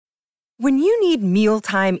When you need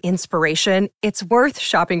mealtime inspiration, it's worth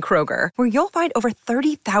shopping Kroger, where you'll find over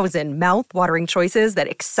 30,000 mouth-watering choices that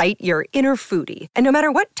excite your inner foodie. And no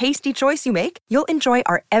matter what tasty choice you make, you'll enjoy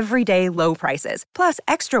our everyday low prices, plus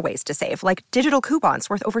extra ways to save, like digital coupons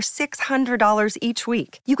worth over $600 each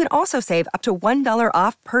week. You can also save up to $1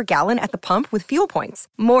 off per gallon at the pump with fuel points.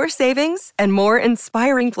 More savings and more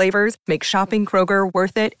inspiring flavors make shopping Kroger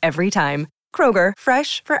worth it every time. Kroger,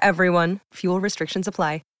 fresh for everyone. Fuel restrictions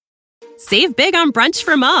apply. Save big on brunch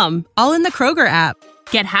for mom, all in the Kroger app.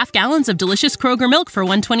 Get half gallons of delicious Kroger milk for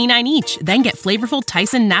 $1.29 each. Then get flavorful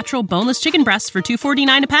Tyson natural boneless chicken breasts for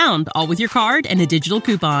 $2.49 a pound, all with your card and a digital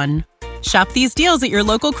coupon. Shop these deals at your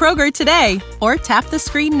local Kroger today, or tap the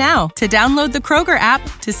screen now to download the Kroger app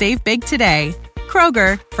to save big today.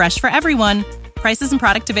 Kroger, fresh for everyone. Prices and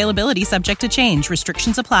product availability subject to change.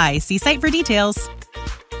 Restrictions apply. See site for details.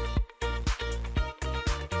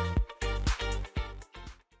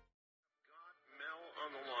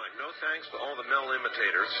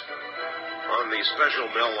 On the special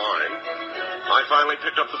Mel line. I finally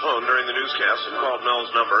picked up the phone during the newscast and called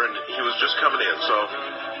Mel's number, and he was just coming in. So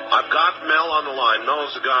I've got Mel on the line. Mel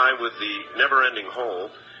is the guy with the never-ending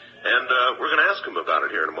hole, and we're going to ask him about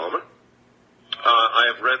it here in a moment.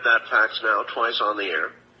 I have read that fax now twice on the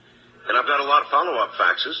air, and I've got a lot of follow-up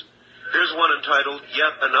faxes. Here's one entitled,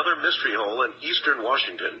 Yet Another Mystery Hole in Eastern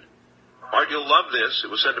Washington. Art, you'll love this. It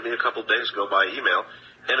was sent to me a couple days ago by email.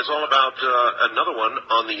 And it's all about another one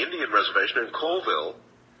on the Indian reservation in Colville,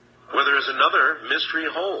 where there is another mystery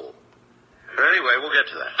hole. But anyway, we'll get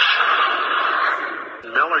to that.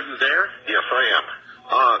 Mel, are you there? Yes, I am.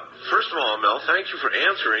 First of all, Mel, thank you for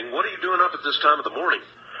answering. What are you doing up at this time of the morning?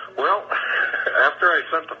 Well, after I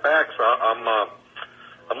sent the fax,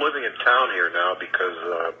 I'm living in town here now because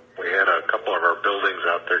we had a couple of our buildings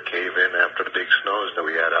out there cave in after the big snows that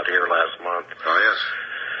we had out here last month. Oh, yes.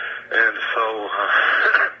 And so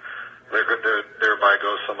thereby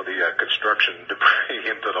goes some of the construction debris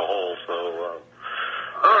into the hole. So,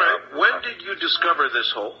 all right. When did you discover this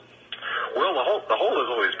hole? Well, the hole has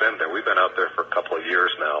always been there. We've been out there for a couple of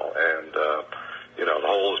years now, and the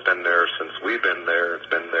hole has been there since we've been there. It's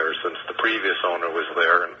been there since the previous owner was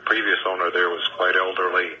there, and the previous owner there was quite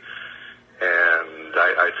elderly, and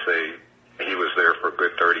I'd say he was there for a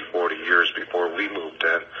good 30, 40 years before we moved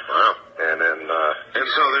in. Wow. And then, and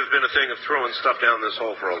so there's been a thing of throwing stuff down this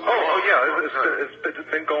hole for a long time. Oh, yeah, it's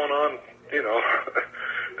been going on,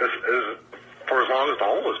 for as long as the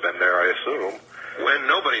hole has been there, I assume. When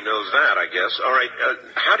nobody knows that, I guess. All right,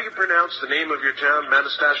 how do you pronounce the name of your town,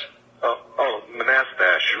 Manastash?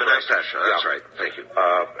 Manastash. Manastash, that's right. Thank you.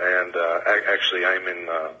 Actually, I'm in,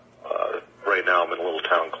 right now I'm in a little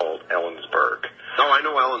town called Ellensburg. Oh, I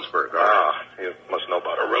know Ellensburg. You must know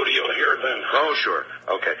about a rodeo here then. Oh, sure.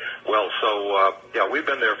 Okay. Well, so, we've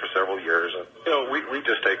been there for several years. We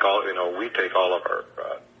just take all, we take all of our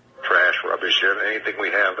trash, rubbish, anything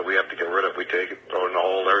we have that we have to get rid of, we take it, throw it in the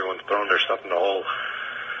hole. Everyone's throwing their stuff in the hole.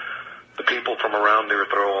 The people from around there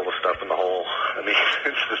throw all the stuff in the hole. I mean,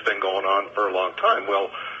 it's just been going on for a long time.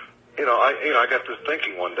 Well, I got this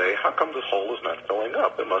thinking one day, how come this hole is not filling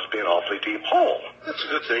up? It must be an awfully deep hole. That's a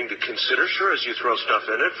good thing to consider, sure, as you throw stuff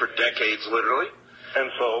in it for decades, literally.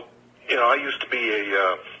 And so, I used to be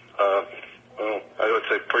I would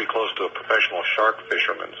say pretty close to a professional shark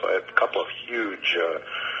fisherman. So I had a couple of huge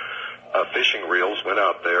fishing reels, went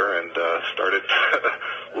out there and started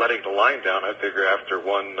letting the line down. I figure after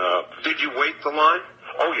one... Did you weight the line?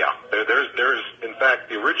 Oh, yeah. There's, in fact,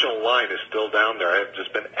 the original line is still down there. I've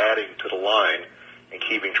just been adding to the line and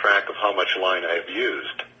keeping track of how much line I've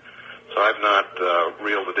used. So I've not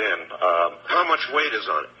reeled it in. How much weight is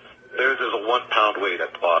on it? There's a 1 pound weight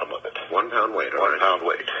at the bottom of it. 1 pound weight, all 1 right. pound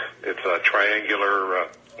weight. It's a triangular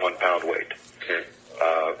 1 pound weight. Okay.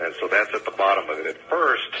 And so that's at the bottom of it at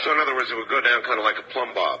first. So in other words, it would go down kind of like a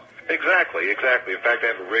plumb bob. Exactly. In fact, I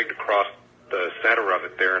have it rigged across the center of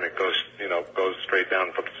it there, and it goes straight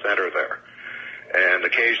down from the center there. And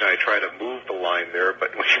occasionally I try to move the line there,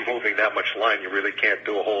 but when you're moving that much line, you really can't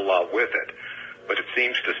do a whole lot with it. But it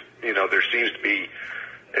seems to, there seems to be,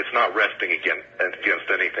 it's not resting against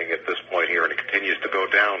anything at this point here, and it continues to go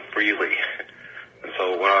down freely. And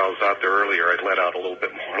so when I was out there earlier, I'd let out a little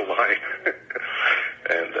bit more line.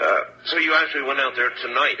 And so you actually went out there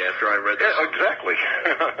tonight after I read this? Yeah, exactly.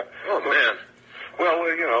 Oh, man. Well,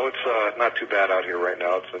 it's not too bad out here right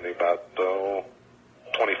now. It's only about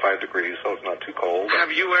 25 degrees, so it's not too cold.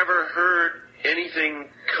 Have you ever heard anything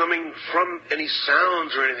coming from any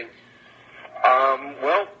sounds or anything?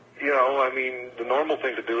 Well, the normal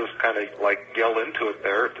thing to do is kind of like yell into it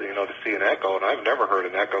there, to see an echo, and I've never heard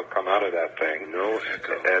an echo come out of that thing. No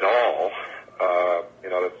echo. At all.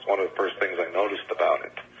 That's one of the first things I noticed about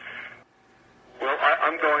it. Well,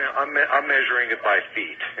 I'm measuring it by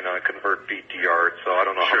feet. I convert feet to yards, so I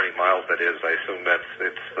don't know how many miles that is. I assume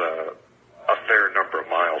it's a fair number of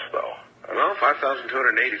miles, though. Well,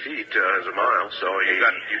 5,280 feet is a mile, so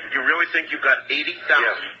you really think you've got 80,000?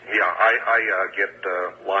 Yes, yeah, I get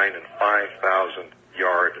line in 5,000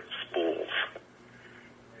 yard spools,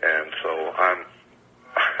 and so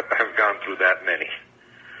I've gone through that many.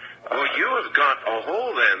 Well, you have got a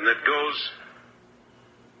hole then that goes,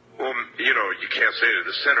 well, you can't say to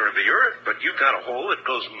the center of the earth, but you've got a hole that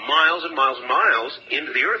goes miles and miles and miles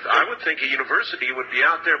into the earth. I would think a university would be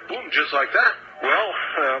out there, boom, just like that. Well,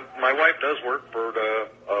 my wife does work for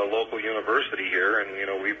a local university here, and,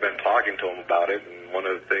 we've been talking to them about it, and one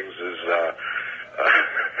of the things is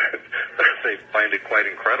they find it quite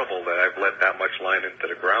incredible that I've let that much line into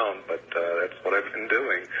the ground, but that's what I've been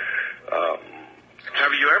doing.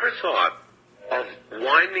 Have you ever thought of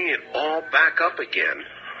winding it all back up again?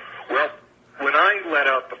 Well, when I let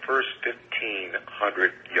out the first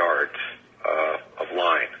 1,500 yards of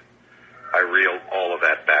line, I reeled all of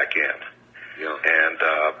that back in. Yeah. And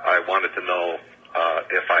I wanted to know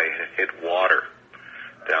if I hit water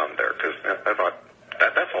down there, because I thought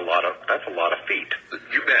that's a lot of feet.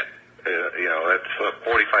 You bet. That's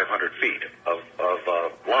 4,500 feet of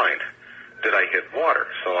line. Did I hit water?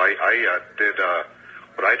 So I did.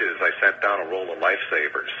 What I did is I sent down a roll of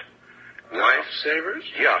lifesavers. Lifesavers?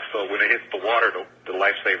 Yeah. So when it hits the water, the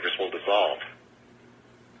lifesavers will dissolve.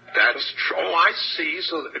 That's true. Oh, I see.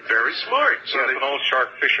 So very smart. So it's an old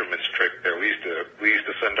shark fisherman's trick there. We used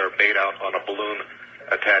to send our bait out on a balloon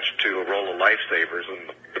attached to a roll of lifesavers,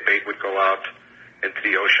 and the bait would go out into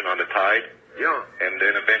the ocean on the tide. Yeah. And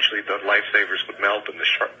then eventually the lifesavers would melt, and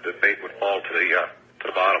the bait would fall to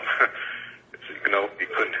the bottom. You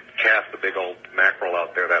couldn't cast the big old mackerel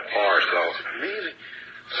out there that far. So amazing.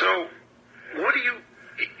 So, what do you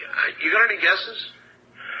got any guesses?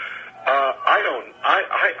 I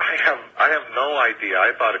have no idea.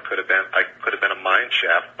 I thought it could have been a mine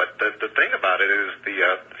shaft, but the thing about it is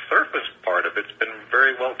the surface part of it's been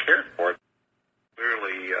very well cared for.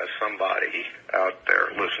 Clearly, somebody out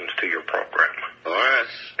there listens to your program. All right.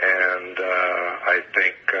 And I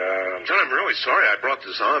think John, I'm really sorry I brought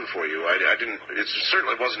this on for you. I didn't. It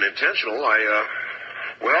certainly wasn't intentional.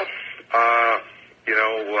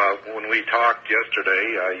 When we talked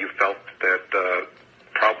yesterday, you felt that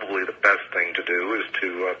probably the best thing to do is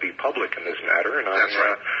to be public in this matter, and that's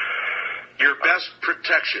right. Your best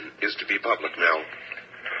protection is to be public now.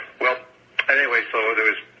 Well, anyway, so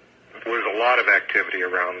there was a lot of activity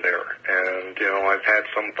around there, and I've had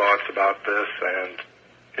some thoughts about this, and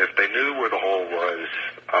if they knew where the hole was,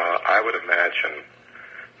 I would imagine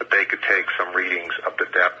that they could take some readings of the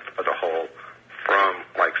depth of the hole from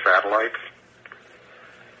like satellites.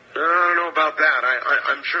 I don't know about that.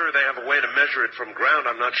 I'm sure they have a way to measure it from ground.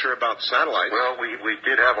 I'm not sure about satellites. Well, we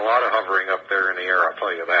did have a lot of hovering up there in the air, I'll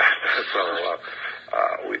tell you that. So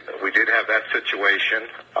we did have that situation.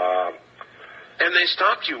 And they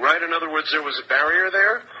stopped you, right? In other words, there was a barrier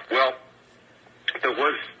there? Well, there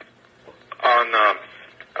was on,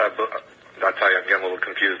 I'll tell you, I'm getting a little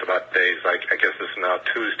confused about days. I guess this is now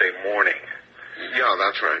Tuesday morning. Yeah,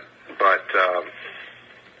 that's right. But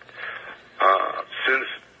since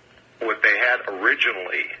what they had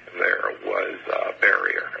originally there was a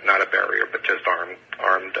barrier, not a barrier, but just armed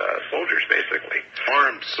soldiers, basically.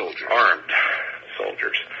 Armed soldiers. Armed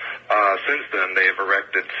soldiers. Since then, they've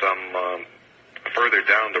erected some further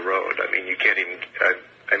down the road. I mean, you can't even.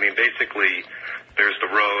 Basically, there's the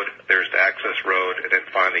road, there's the access road, and then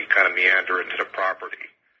finally kind of meander into the property.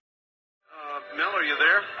 Mel, are you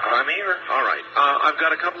there? I'm here. All right. I've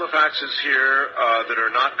got a couple of faxes here that are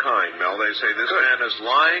not kind, Mel. They say this man is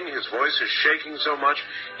lying. His voice is shaking so much.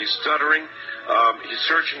 He's stuttering. He's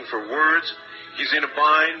searching for words. He's in a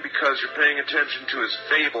bind because you're paying attention to his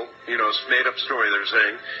fable, his made-up story, they're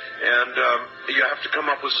saying. And you have to come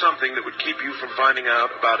up with something that would keep you from finding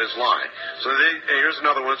out about his lie. So here's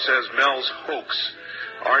another one that says, Mel's hoax.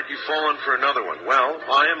 Aren't you falling for another one? Well,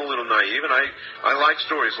 I am a little naive, and I like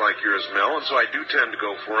stories like yours, Mel, and so I do tend to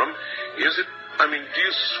go for them. Do you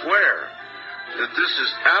swear that this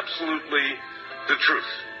is absolutely the truth?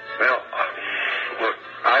 Well, look,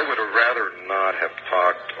 I would have rather not have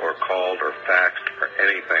talked or called or faxed or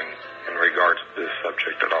anything in regards to this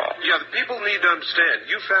subject at all. Yeah, the people need to understand.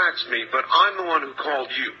 You faxed me, but I'm the one who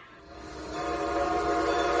called you.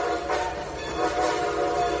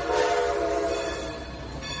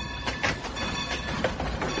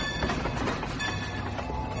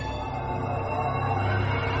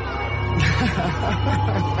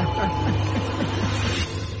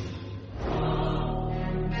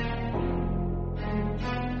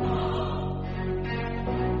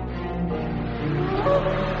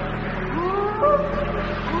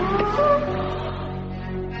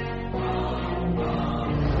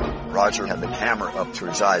 Roger had the camera up to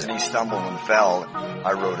his eyes, and he stumbled and fell.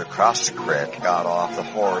 I rode across the creek, got off the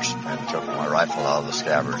horse, and took my rifle out of the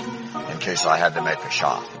scabbard in case I had to make a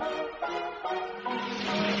shot.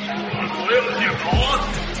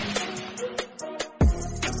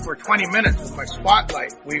 For 20 minutes with my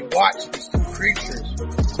spotlight, we watched these two creatures.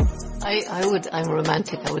 I'm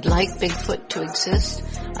romantic. I would like Bigfoot to exist.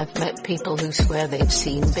 I've met people who swear they've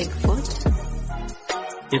seen Bigfoot.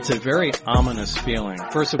 It's a very ominous feeling.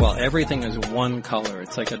 First of all, everything is one color.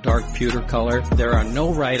 It's like a dark pewter color. There are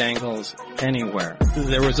no right angles anywhere.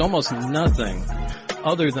 There was almost nothing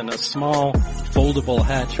other than a small foldable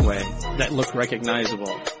hatchway that looked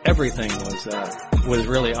recognizable. Everything was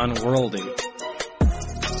really unworldly.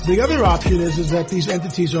 The other option is that these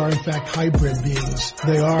entities are in fact hybrid beings.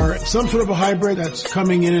 They are some sort of a hybrid that's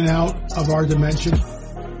coming in and out of our dimension.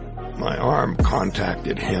 My arm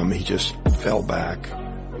contacted him. He just fell back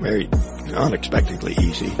very unexpectedly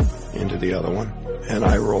easy into the other one. And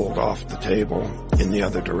I rolled off the table in the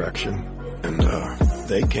other direction. And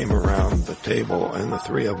they came around the table, and the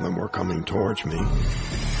three of them were coming towards me.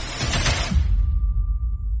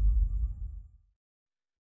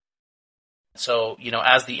 So,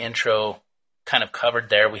 as the intro kind of covered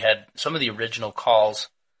there, we had some of the original calls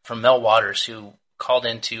from Mel Waters, who called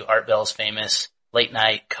into Art Bell's famous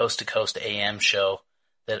late-night coast-to-coast AM show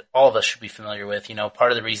that all of us should be familiar with.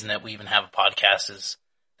 Part of the reason that we even have a podcast is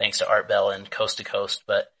thanks to Art Bell and Coast to Coast.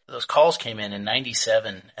 But those calls came in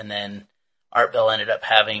 97, and then Art Bell ended up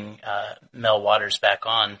having Mel Waters back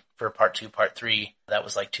on for part 2, part 3. That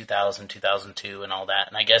was like 2000, 2002 and all that.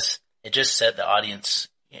 And I guess it just set the audience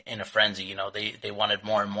in a frenzy. They wanted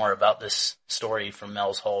more and more about this story from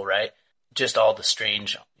Mel's Hole, right? Just all the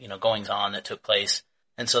strange, goings on that took place.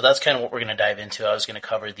 And so that's kind of what we're going to dive into. I was going to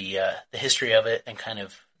cover the history of it and kind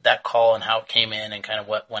of that call and how it came in and kind of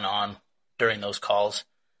what went on during those calls.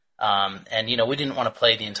 And we didn't want to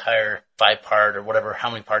play the entire 5-part or whatever,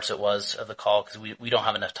 how many parts it was of the call, because we don't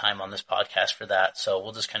have enough time on this podcast for that. So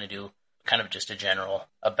we'll just kind of do kind of just a general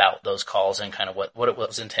about those calls and kind of what it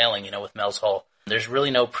was entailing, with Mel's Hole. There's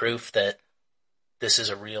really no proof that this is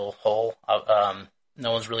a real hole.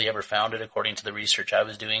 No one's really ever found it according to the research I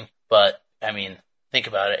was doing. But, I mean, think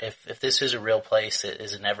about it. If this is a real place, it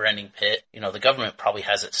is a never-ending pit, the government probably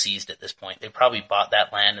has it seized at this point. They probably bought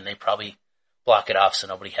that land and they probably block it off so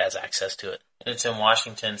nobody has access to it. And it's in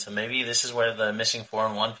Washington, so maybe this is where the missing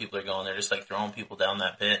 411 people are going. They're just like throwing people down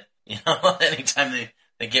that pit, anytime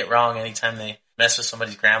they get wrong, anytime they mess with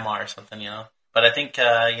somebody's grandma or something, But I think,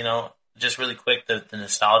 just really quick, the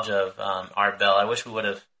nostalgia of Art Bell. I wish we would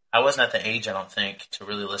have, I wasn't at the age, I don't think, to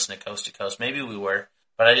really listen to Coast to Coast. Maybe we were,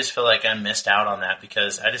 but I just feel like I missed out on that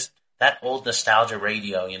because that old nostalgia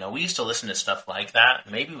radio, we used to listen to stuff like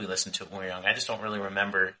that. Maybe we listened to it when we were young. I just don't really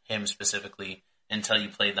remember him specifically until you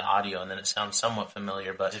played the audio, and then it sounds somewhat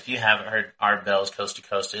familiar. But if you haven't heard Art Bell's Coast to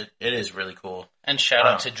Coast, it is really cool. And shout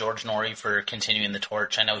out to George Norrie for continuing the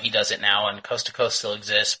torch. I know he does it now, and Coast to Coast still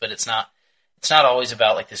exists, but it's not always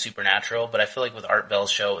about like the supernatural. But I feel like with Art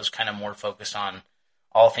Bell's show, it was kind of more focused on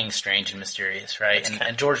all things strange and mysterious, right?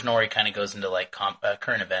 And George Norrie kind of goes into like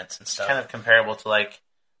current events and stuff. Kind of comparable to like,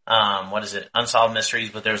 what is it? Unsolved Mysteries,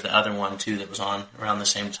 but there's the other one too that was on around the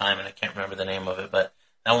same time, and I can't remember the name of it, but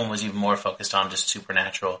that one was even more focused on just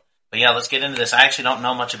supernatural. But yeah, let's get into this. I actually don't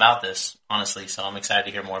know much about this, honestly, so I'm excited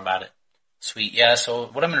to hear more about it. Sweet. Yeah, so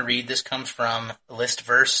what I'm going to read, this comes from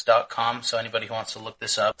listverse.com, so anybody who wants to look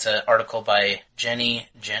this up, it's an article by Jenny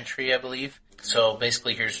Gentry, I believe. So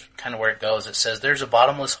basically, here's kind of where it goes. It says, there's a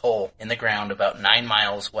bottomless hole in the ground about 9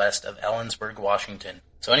 miles west of Ellensburg, Washington.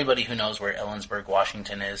 So anybody who knows where Ellensburg,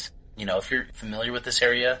 Washington is, if you're familiar with this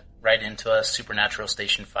area, write into us,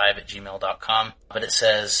 supernaturalstation5@gmail.com. But it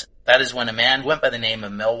says, that is when a man went by the name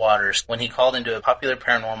of Mel Waters. When he called into a popular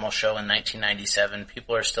paranormal show in 1997,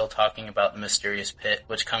 people are still talking about the mysterious pit,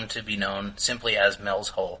 which come to be known simply as Mel's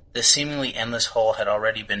Hole. This seemingly endless hole had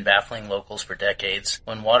already been baffling locals for decades.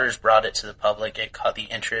 When Waters brought it to the public, it caught the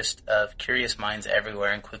interest of curious minds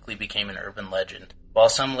everywhere and quickly became an urban legend. While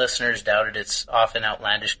some listeners doubted its often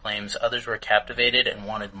outlandish claims, others were captivated and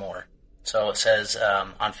wanted more. So it says,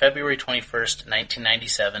 on February 21st,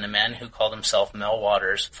 1997, a man who called himself Mel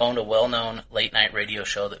Waters phoned a well-known late-night radio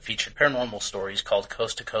show that featured paranormal stories called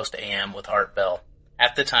Coast to Coast AM with Art Bell.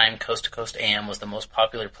 At the time, Coast to Coast AM was the most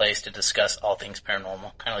popular place to discuss all things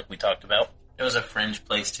paranormal, kind of like we talked about. It was a fringe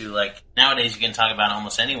place too. Like nowadays, you can talk about it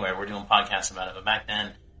almost anywhere. We're doing podcasts about it, but back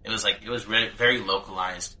then, it was very, very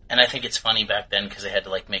localized. And I think it's funny back then because they had to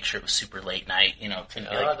like make sure it was super late night, you know. Couldn't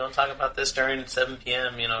be like, don't talk about this during 7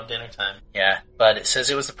 p.m., dinner time. Yeah, but it says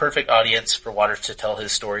it was the perfect audience for Waters to tell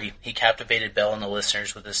his story. He captivated Bell and the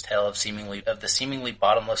listeners with his tale of the seemingly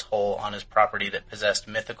bottomless hole on his property that possessed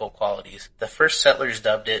mythical qualities. The first settlers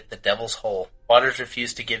dubbed it the Devil's Hole. Waters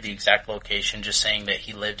refused to give the exact location, just saying that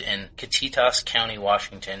he lived in Catitas County,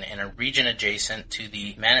 Washington, in a region adjacent to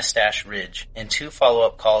the Manistash Ridge. In 2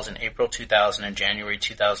 follow-up calls in April 2000 and January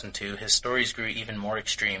 2002, his stories grew even more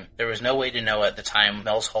extreme. There was no way to know at the time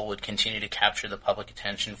Mel's Hole would continue to capture the public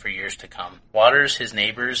attention for years to come. Waters, his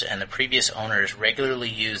neighbors, and the previous owners regularly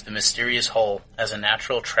used the mysterious hole as a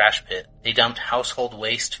natural trash pit. They dumped household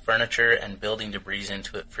waste, furniture, and building debris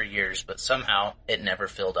into it for years, but somehow it never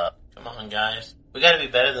filled up. Come on, guys. We gotta be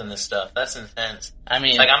better than this stuff. That's intense. I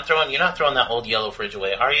mean... Like, you're not throwing that old yellow fridge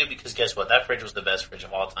away, are you? Because guess what? That fridge was the best fridge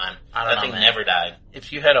of all time. That thing never died.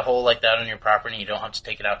 If you had a hole like that on your property and you don't have to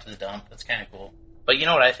take it out to the dump, that's kind of cool. But you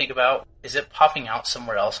know what I think about? Is it popping out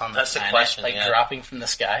somewhere else on the planet? That's the question, like dropping from the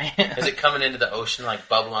sky? Is it coming into the ocean, like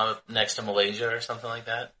bubbling up next to Malaysia or something like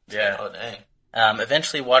that? Yeah. Oh, dang.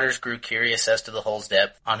 Eventually, Waters grew curious as to the hole's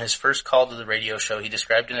depth. On his first call to the radio show, he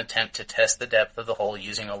described an attempt to test the depth of the hole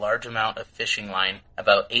using a large amount of fishing line,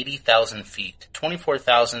 about 80,000 feet,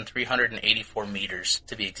 24,384 meters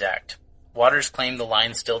to be exact. Waters claimed the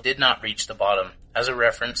line still did not reach the bottom. As a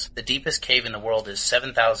reference, the deepest cave in the world is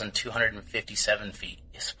 7,257 feet.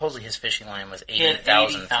 Supposedly his fishing line was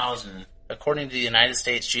 80,000 feet. According to the United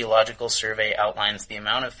States Geological Survey, outlines the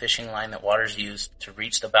amount of fishing line that Waters used to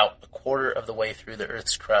reach about a quarter of the way through the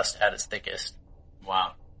Earth's crust at its thickest.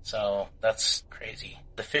 Wow. So, that's crazy.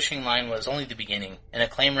 The fishing line was only the beginning. In a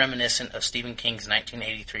claim reminiscent of Stephen King's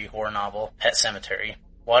 1983 horror novel, Pet Sematary,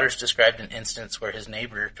 Waters described an instance where his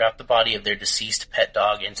neighbor dropped the body of their deceased pet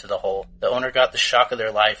dog into the hole. The owner got the shock of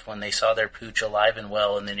their life when they saw their pooch alive and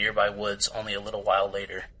well in the nearby woods only a little while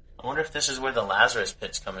later. I wonder if this is where the Lazarus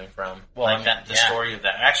pit's coming from. Well, like the story of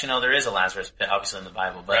that. Actually, no, there is a Lazarus pit, obviously, in the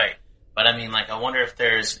Bible. But, right. But I mean, like, I wonder if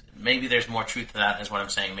maybe there's more truth to that, is what I'm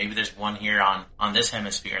saying. Maybe there's one here on this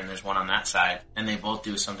hemisphere and there's one on that side, and they both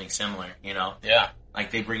do something similar, Yeah.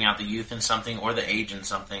 Like, they bring out the youth in something or the age in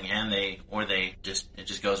something, and it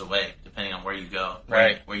just goes away, depending on where you go.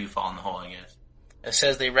 Right. Where you fall in the hole, I guess. It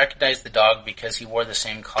says they recognized the dog because he wore the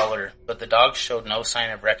same collar, but the dog showed no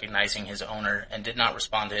sign of recognizing his owner and did not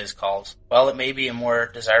respond to his calls. While it may be a more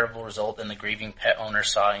desirable result than the grieving pet owner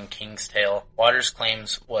saw in King's Tale, Waters'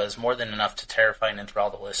 claims was more than enough to terrify and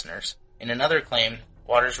enthrall the listeners. In another claim,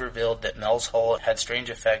 Waters revealed that Mel's Hole had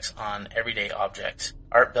strange effects on everyday objects.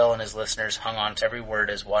 Art Bell and his listeners hung on to every word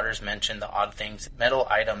as Waters mentioned the odd things metal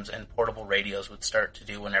items and portable radios would start to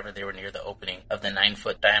do whenever they were near the opening of the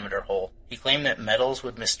 9-foot diameter hole. He claimed that metals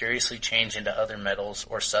would mysteriously change into other metals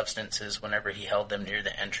or substances whenever he held them near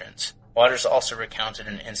the entrance. Waters also recounted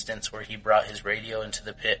an instance where he brought his radio into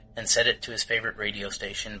the pit and set it to his favorite radio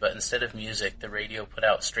station, but instead of music, the radio put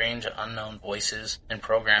out strange, unknown voices and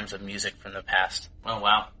programs of music from the past. Oh,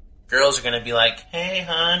 wow. Girls are going to be like, hey,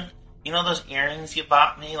 hon, you know those earrings you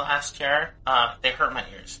bought me last year? They hurt my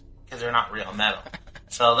ears because they're not real metal.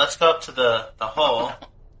 So let's go up to the hole.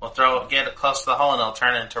 We'll get it close to the hole and it'll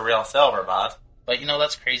turn into real silver, bud. But,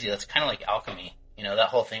 that's crazy. That's kind of like alchemy. That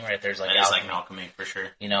whole thing right there is like alchemy. That is like alchemy, for sure.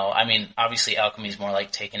 I mean, obviously alchemy is more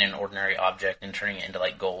like taking an ordinary object and turning it into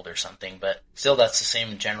like gold or something, but still that's the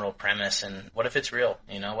same general premise. And what if it's real?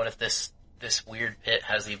 What if this weird pit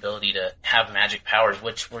has the ability to have magic powers,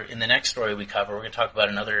 which we're in the next story we cover. We're going to talk about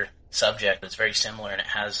another subject that's very similar, and it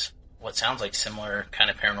has what sounds like similar kind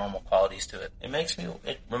of paranormal qualities to it.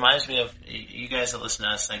 It reminds me of you guys that listen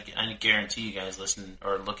to us. I guarantee you guys listen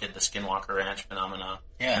or look at the Skinwalker Ranch phenomena.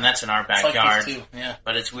 Yeah. And that's in our backyard. Like yeah.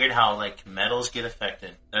 But it's weird how like metals get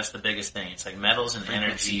affected. That's the biggest thing. It's like metals and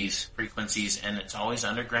frequencies, and it's always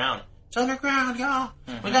underground. It's underground, y'all.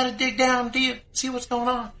 Mm-hmm. We gotta dig down deep, see what's going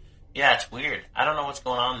on. Yeah, it's weird. I don't know what's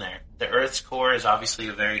going on there. The Earth's core is obviously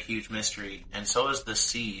a very huge mystery, and so is the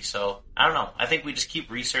sea. So, I don't know. I think we just keep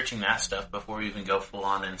researching that stuff before we even go full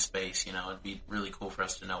on in space. It'd be really cool for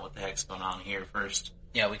us to know what the heck's going on here first.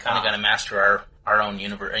 Yeah, we kind of got to master our own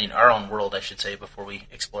universe, our own world, I should say, before we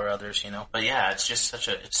explore others, But yeah, it's just such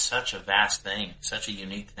a vast thing, such a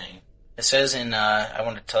unique thing. It says I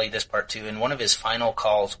want to tell you this part too, in one of his final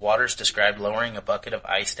calls, Waters described lowering a bucket of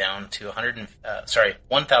ice down to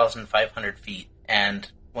 1,500 feet,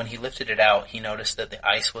 and when he lifted it out, he noticed that the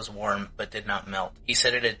ice was warm but did not melt. He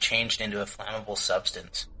said it had changed into a flammable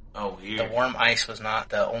substance. Oh, weird. The warm ice was not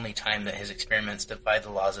the only time that his experiments defied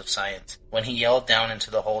the laws of science. When he yelled down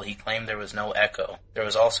into the hole, he claimed there was no echo. There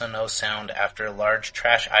was also no sound after large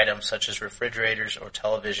trash items such as refrigerators or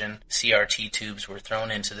television CRT tubes were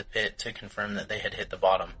thrown into the pit to confirm that they had hit the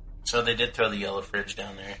bottom. So they did throw the yellow fridge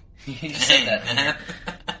down there. He said that, man.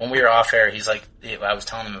 When we were off air, he's like, I was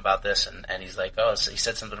telling him about this, and he's like, oh, he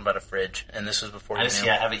said something about a fridge, and this was before he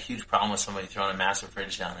knew. I have a huge problem with somebody throwing a massive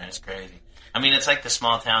fridge down there. It's crazy. I mean, it's like the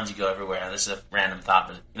small towns you go everywhere. This is a random thought,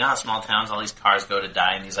 but you know how small towns, all these cars go to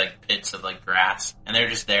die in these like pits of like grass, and they're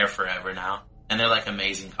just there forever now. And they're like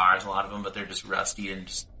amazing cars, a lot of them, but they're just rusty and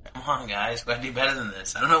just, come on guys, we gotta do better than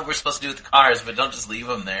this. I don't know what we're supposed to do with the cars, but don't just leave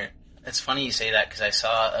them there. It's funny you say that because I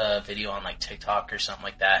saw a video on like TikTok or something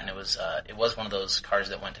like that, and it was one of those cars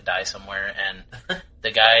that went to die somewhere, and the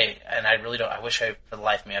guy, and I wish for the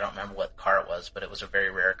life of me I don't remember what car it was, but it was a very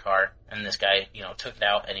rare car, and this guy, took it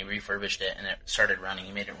out and he refurbished it and it started running.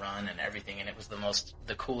 He made it run and everything, and it was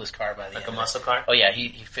the coolest car by the end. Like a muscle car? Oh yeah, he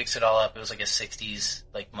fixed it all up. It was like a 60s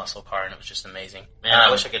like muscle car, and it was just amazing. Man, I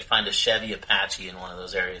wish I could find a Chevy Apache in one of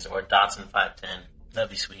those areas, or a Datsun 510. That'd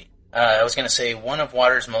be sweet. I was going to say, one of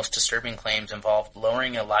Waters' most disturbing claims involved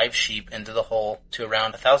lowering a live sheep into the hole to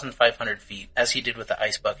around 1,500 feet, as he did with the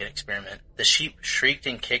ice bucket experiment. The sheep shrieked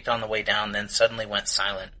and kicked on the way down, then suddenly went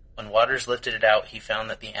silent. When Waters lifted it out, he found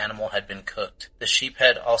that the animal had been cooked. The sheep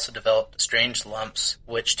had also developed strange lumps,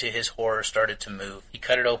 which to his horror started to move. He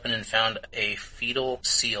cut it open and found a fetal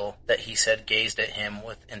seal that he said gazed at him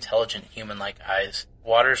with intelligent human-like eyes.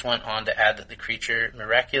 Waters went on to add that the creature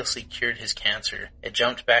miraculously cured his cancer. It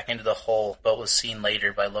jumped back into the hole, but was seen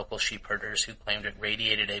later by local sheep herders who claimed it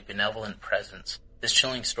radiated a benevolent presence. This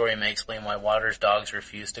chilling story may explain why Waters' dogs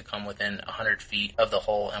refused to come within 100 feet of the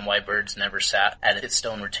hole and why birds never sat at its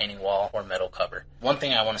stone retaining wall or metal cover. One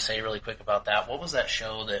thing I want to say really quick about that, what was that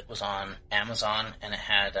show that was on Amazon and it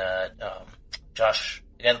had Josh...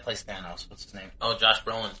 The guy that plays Thanos, what's his name? Oh, Josh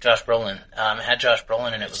Brolin. Josh Brolin. It had Josh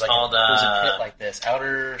Brolin, and it was like called, it was a pit like this,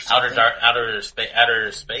 outer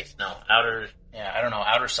space. No, outer. Yeah, I don't know,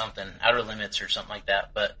 outer something, outer limits or something like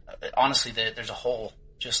that. But honestly, there's a hole.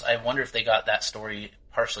 Just I wonder if they got that story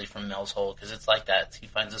partially from Mel's hole, because it's like that. He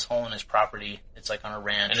finds this hole in his property. It's like on a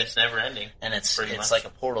ranch, and it's never ending. And it's like a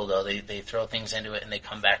portal though. They throw things into it and they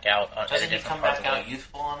come back out. Doesn't he come back out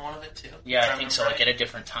youthful on one of it too? Yeah, I think so. Right? Like at a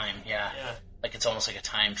different time. Yeah. Like it's almost like a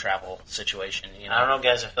time travel situation. I don't know,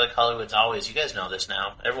 guys. I feel like Hollywood's always. You guys know this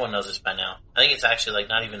now. Everyone knows this by now. I think it's actually like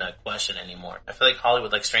not even a question anymore. I feel like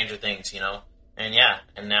Hollywood, like Stranger Things, And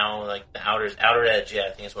and now like the Outer Edge,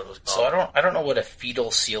 I think is what it was called. So I don't know what a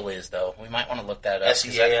fetal seal is though. We might want to look that up.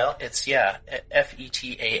 SEAL? It's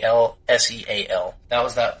FETALSEAL. That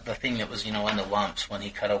was the thing that was in the lumps when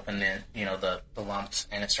he cut open the lumps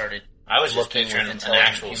and it started. I was just picturing an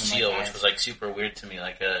actual seal, which was like super weird to me,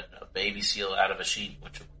 like a baby seal out of a sheep,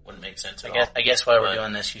 which wouldn't make sense at all. I guess while we're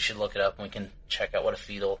doing this, you should look it up and we can check out what a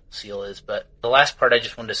fetal seal is. But the last part I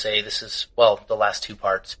just wanted to say, the last two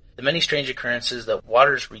parts. The many strange occurrences that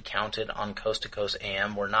Waters recounted on Coast to Coast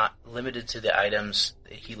AM were not limited to the items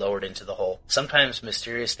that he lowered into the hole. Sometimes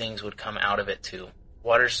mysterious things would come out of it too.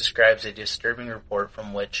 Waters describes a disturbing report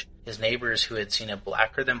from which his neighbors who had seen a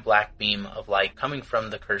blacker-than-black beam of light coming from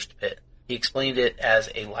the cursed pit. He explained it as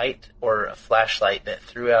a light or a flashlight that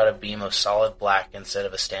threw out a beam of solid black instead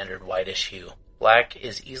of a standard whitish hue. Black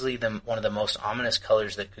is easily one of the most ominous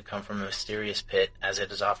colors that could come from a mysterious pit, as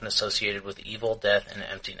it is often associated with evil, death, and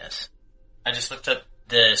emptiness. I just looked up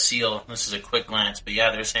the seal. This is a quick glance, but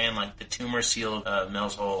they're saying like the tumor seal of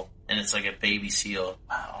Mel's hole, and it's like a baby seal.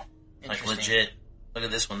 Wow. Like legit. Look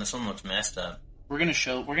at this one. This one looks messed up. We're gonna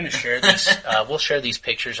share these. We'll share these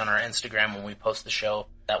pictures on our Instagram when we post the show.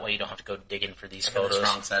 That way you don't have to go digging for these photos. This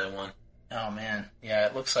wrong side of one. Oh man, yeah,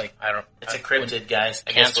 it looks like It's a cryptid, guys.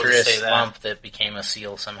 Cancerous lump that became a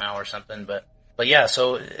seal somehow or something. But yeah,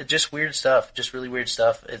 so just weird stuff, just really weird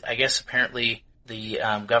stuff. I guess apparently the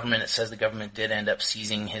government. It says the government did end up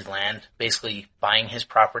seizing his land, basically buying his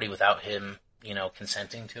property without him,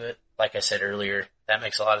 consenting to it. Like I said earlier, that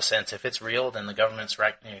makes a lot of sense. If it's real, then the government's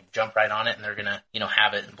jump right on it, and they're gonna,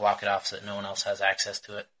 have it and block it off so that no one else has access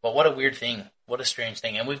to it. But what a weird thing. What a strange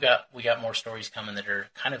thing. And we got more stories coming that are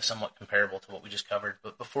kind of somewhat comparable to what we just covered.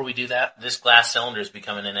 But before we do that, this glass cylinder is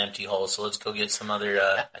becoming an empty hole, so let's go get some other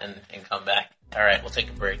and come back. All right, we'll take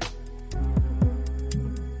a break.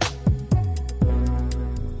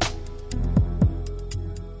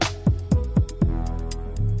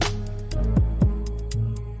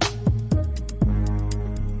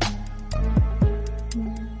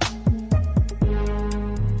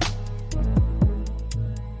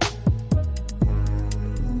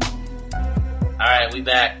 Alright, we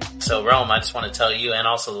back. So so Rome, I just want to tell you and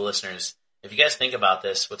also the listeners, if you guys think about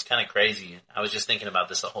this, what's kind of crazy, I was just thinking about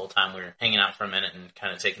this the whole time we were hanging out for a minute and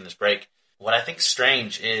kind of taking this break. What I think is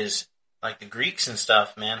strange is, like the Greeks and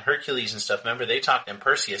stuff, man, Hercules and stuff, remember they talked, and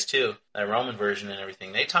Perseus too, that Roman version and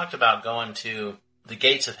everything, they talked about going to the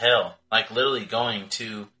gates of hell, like literally going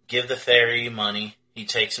to give the fairy money, he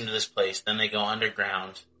takes him to this place, then they go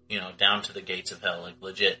underground, down to the gates of hell, like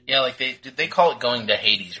legit. Yeah, like they call it going to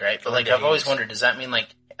Hades, right? But like I've always wondered, does that mean like,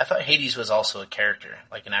 I thought Hades was also a character,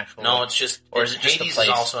 like an actual... No, it's just... Or is it just Hades a place?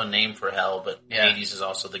 is also a name for hell, but Hades is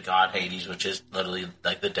also the god Hades, which is literally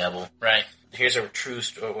like the devil. Right. Here's a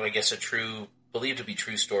believed to be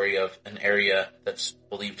true story of an area that's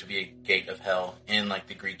believed to be a gate of hell in like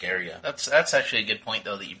the Greek area. That's actually a good point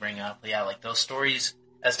though that you bring up. Yeah, like those stories,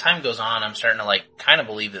 as time goes on, I'm starting to like kind of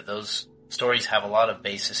believe that those stories have a lot of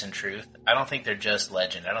basis in truth. I don't think they're just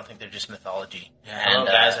legend. I don't think they're just mythology. Yeah, and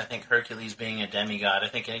guys, I think Hercules being a demigod, I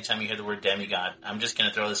think anytime you hear the word demigod, I'm just going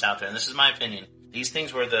to throw this out there, and this is my opinion. These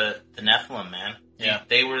things were the Nephilim, man. Yeah.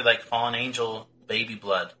 They were like fallen angel baby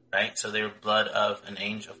blood, right? So they were blood of an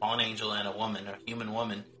angel, a fallen angel and a woman, a human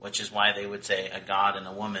woman, which is why they would say a god and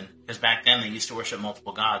a woman. Because back then they used to worship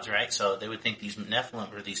multiple gods, right? So they would think these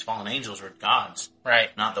Nephilim or these fallen angels were gods. Right.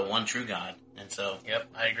 Not the one true God. And so... Yep,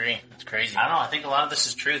 I agree. It's crazy. I don't know. I think a lot of this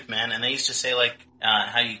is truth, man. And they used to say, like,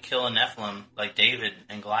 how you kill a Nephilim, like David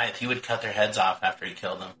and Goliath, he would cut their heads off after he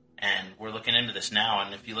killed them. And we're looking into this now,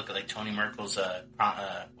 and if you look at like Tony Merkel's,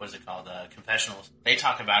 confessionals, they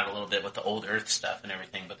talk about it a little bit with the old earth stuff and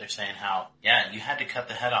everything, but they're saying how, you had to cut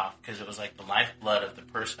the head off because it was like the lifeblood of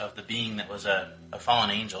the being that was a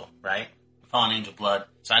fallen angel, right? Fallen angel blood.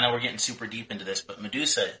 So I know we're getting super deep into this, but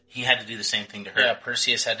Medusa, he had to do the same thing to her. Yeah,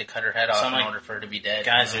 Perseus had to cut her head off in order for her to be dead.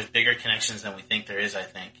 Guys, there's bigger connections than we think there is, I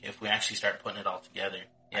think, if we actually start putting it all together.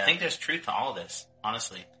 Yeah. I think there's truth to all of this,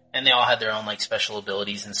 honestly. And they all had their own like special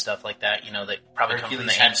abilities and stuff like that, that probably come from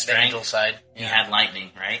the angel side. He had lightning,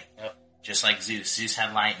 right? Yep. Just like Zeus. Zeus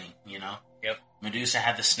had lightning, Yep. Medusa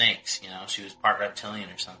had the snakes, she was part reptilian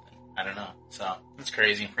or something. I don't know. So, it's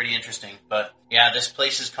crazy. Pretty interesting. But, yeah, this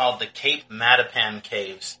place is called the Cape Matapan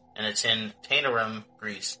Caves, and it's in Tainarum,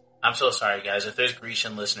 Greece. I'm so sorry, guys. If there's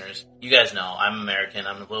Grecian listeners, you guys know I'm American.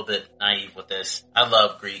 I'm a little bit naive with this. I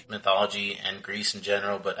love Greek mythology and Greece in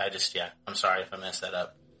general, but I'm sorry if I messed that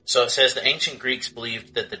up. So it says the ancient Greeks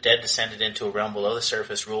believed that the dead descended into a realm below the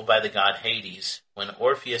surface ruled by the god Hades. When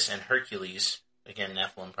Orpheus and Hercules, again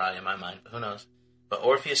Nephilim probably in my mind, but who knows? But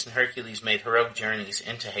Orpheus and Hercules made heroic journeys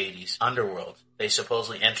into Hades, underworld. They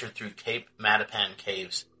supposedly entered through Cape Matapan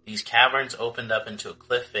caves. These caverns opened up into a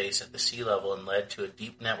cliff face at the sea level and led to a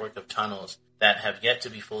deep network of tunnels that have yet to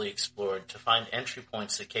be fully explored. To find entry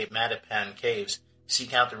points to Cape Matapan caves,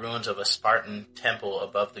 seek out the ruins of a Spartan temple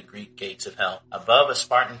above the Greek gates of hell. Above a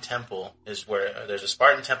Spartan temple is where there's a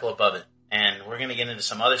Spartan temple above it. And we're going to get into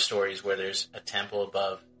some other stories where there's a temple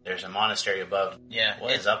above, there's a monastery above. Yeah,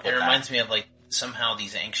 what is up with that? It reminds me of like somehow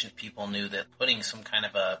these ancient people knew that putting some kind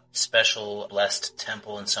of a special blessed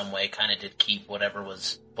temple in some way kind of did keep whatever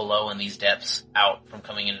was below in these depths out from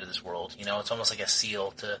coming into this world. It's almost like a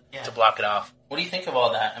seal to block it off. What do you think of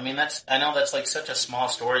all that? I mean, I know that's like such a small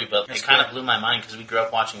story, but it kind of blew my mind because we grew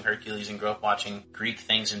up watching Hercules and grew up watching Greek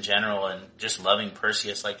things in general and just loving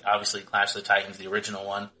Perseus, like obviously Clash of the Titans, the original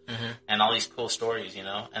one, and all these cool stories,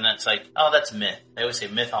 and that's like, oh, that's myth. They always say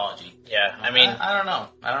mythology. Yeah, I mean, I don't know.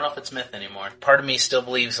 I don't know if it's myth anymore. Part of me still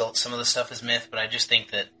believes some of the stuff is myth, but I just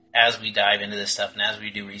think that as we dive into this stuff and as we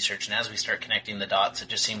do research and as we start connecting the dots, it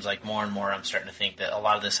just seems like more and more I'm starting to think that a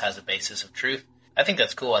lot of this has a basis of truth. I think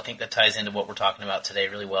that's cool. I think that ties into what we're talking about today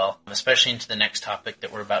really well, especially into the next topic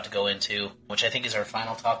that we're about to go into, which I think is our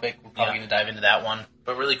final topic. We're probably going to dive into that one.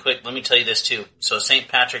 But really quick, let me tell you this too. So St.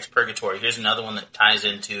 Patrick's Purgatory, here's another one that ties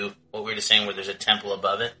into what we were just saying where there's a temple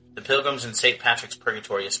above it. The Pilgrims in St. Patrick's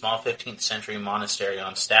Purgatory, a small 15th century monastery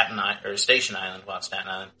on Station Island,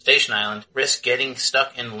 risk getting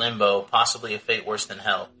stuck in limbo, possibly a fate worse than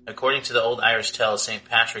hell. According to the old Irish tale, St.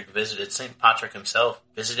 Patrick himself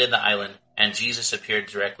visited the island, and Jesus appeared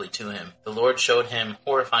directly to him. The Lord showed him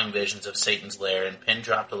horrifying visions of Satan's lair and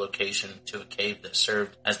pin-dropped a location to a cave that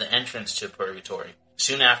served as the entrance to purgatory.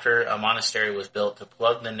 Soon after, a monastery was built to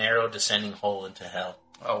plug the narrow descending hole into hell.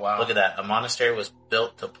 Oh, wow. Look at that. A monastery was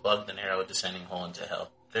built to plug the narrow descending hole into hell.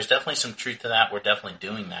 There's definitely some truth to that. We're definitely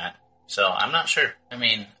doing that. So, I'm not sure. I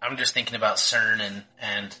mean, I'm just thinking about CERN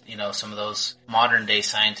and some of those modern day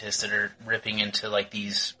scientists that are ripping into like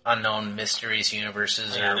these unknown mysterious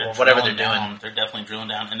universes or whatever they're doing. They're definitely drilling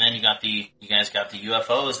down. And then you guys got the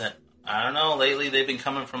UFOs that, I don't know, lately they've been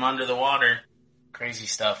coming from under the water. Crazy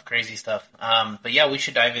stuff. But yeah, we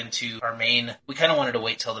should dive into our main. We kind of wanted to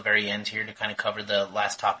wait till the very end here to kind of cover the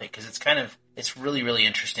last topic because it's really, really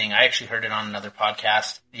interesting. I actually heard it on another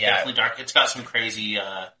podcast. Yeah. Definitely dark. It's got some crazy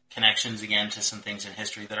connections again to some things in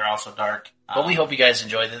history that are also dark. But we hope you guys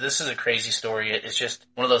enjoyed it. This is a crazy story. It's just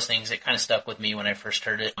one of those things that kind of stuck with me when I first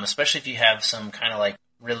heard it, especially if you have some kind of like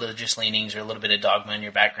religious leanings or a little bit of dogma in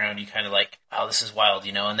your background. You kind of like, wow, this is wild,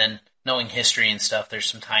 and then knowing history and stuff, there's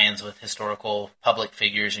some tie-ins with historical public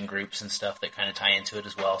figures and groups and stuff that kind of tie into it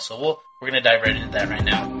as well. So we're going to dive right into that right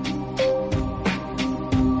now.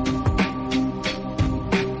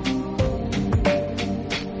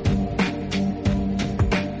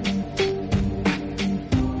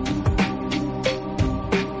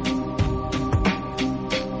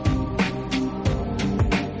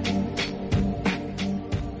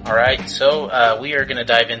 All right, so we are going to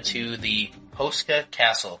dive into the Houska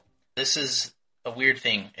Castle. This is a weird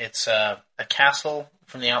thing. It's a castle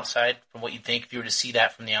from the outside. From what you'd think, if you were to see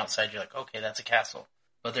that from the outside, you're like, okay, that's a castle.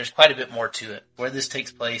 But there's quite a bit more to it. Where this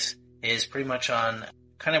takes place is pretty much on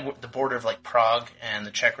kind of the border of like Prague and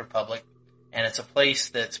the Czech Republic. And it's a place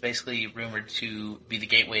that's basically rumored to be the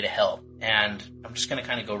gateway to hell. And I'm just going to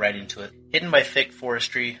kind of go right into it. Hidden by thick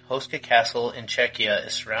forestry, Houska Castle in Czechia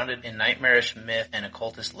is surrounded in nightmarish myth and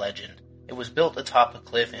occultist legend. It was built atop a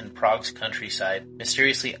cliff in Prague's countryside,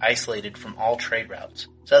 mysteriously isolated from all trade routes.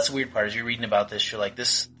 So that's the weird part. As you're reading about this, you're like,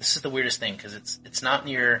 this is the weirdest thing, because it's not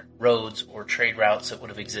near roads or trade routes that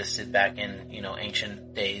would have existed back in,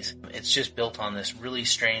 ancient days. It's just built on this really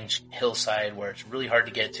strange hillside where it's really hard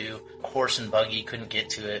to get to. A horse and buggy couldn't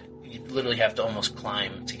get to it. You literally have to almost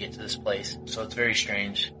climb to get to this place. So it's very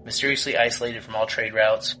strange. Mysteriously isolated from all trade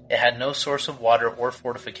routes. It had no source of water or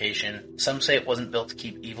fortification. Some say it wasn't built to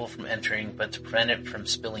keep evil from entering, but to prevent it from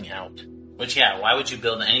spilling out. Which, yeah, why would you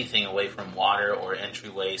build anything away from water or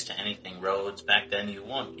entryways to anything? Roads, back then, you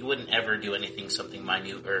wouldn't ever do anything something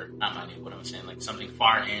minute, or not minute, what I'm saying, like something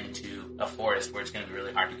far into a forest where it's going to be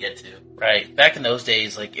really hard to get to. Right. Back in those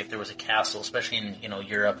days, like, if there was a castle, especially in,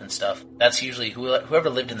 Europe and stuff, that's usually whoever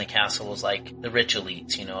lived in the castle was like the rich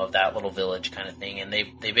elites, of that little village kind of thing. And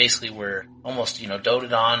they basically were almost,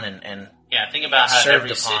 doted on and yeah, think about how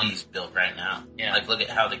every city's built right now. Yeah. Like, look at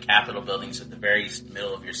how the Capitol building's at the very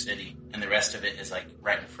middle of your city, and the rest of it is, like,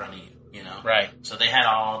 right in front of you, Right. So they had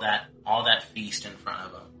all that feast in front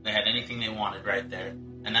of them. They had anything they wanted right there,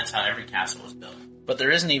 and that's how every castle was built. But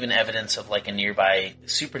there isn't even evidence of, like, a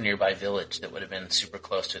super nearby village that would have been super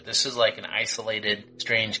close to it. This is, like, an isolated,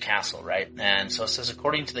 strange castle, right? And so it says,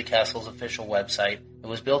 according to the castle's official website, it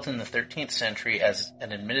was built in the 13th century as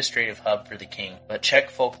an administrative hub for the king, but Czech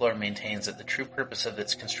folklore maintains that the true purpose of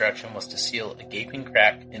its construction was to seal a gaping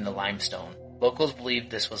crack in the limestone. Locals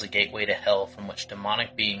believed this was a gateway to hell from which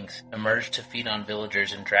demonic beings emerged to feed on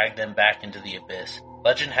villagers and drag them back into the abyss.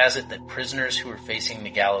 Legend has it that prisoners who were facing the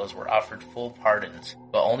gallows were offered full pardons,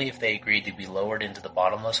 but only if they agreed to be lowered into the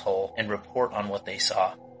bottomless hole and report on what they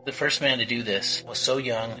saw. The first man to do this was so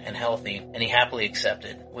young and healthy, and he happily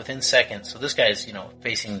accepted. Within seconds, so this guy's,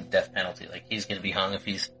 facing the death penalty. Like, he's going to be hung if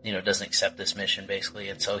he's, doesn't accept this mission, basically.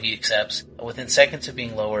 And so he accepts. Within seconds of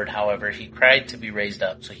being lowered, however, he cried to be raised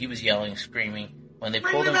up. So he was yelling, screaming. When they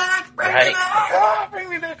pulled him, Bring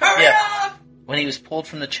me back! Yeah. When he was pulled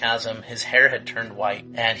from the chasm, his hair had turned white,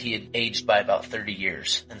 and he had aged by about 30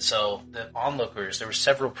 years. And so the onlookers, there were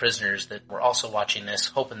several prisoners that were also watching this,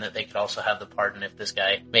 hoping that they could also have the pardon if this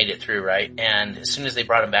guy made it through, right? And as soon as they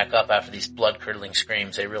brought him back up after these blood-curdling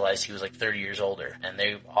screams, they realized he was like 30 years older. And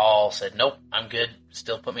they all said, nope, I'm good.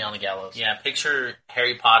 Still put me on the gallows. Yeah, picture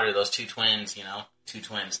Harry Potter, those two twins,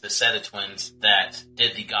 the set of twins that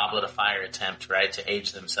did the Goblet of Fire attempt, right, to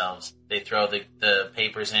age themselves. They throw the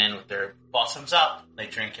papers in with their bottoms up. They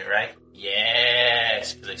drink it, right?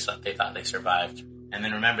 Yes, because they thought they survived. And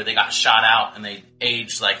then remember, they got shot out and they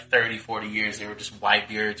aged like 30, 40 years. They were just white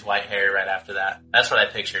beards, white hair right after that. That's what I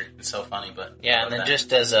pictured. It's so funny, but... Yeah, and then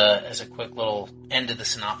just as a quick little end of the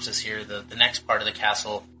synopsis here, the next part of the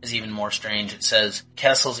castle is even more strange. It says,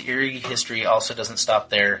 Castle's eerie history also doesn't stop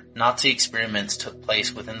there. Nazi experiments took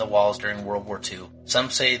place within the walls during World War II. Some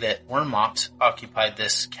say that Wehrmacht occupied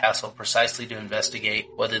this castle precisely to investigate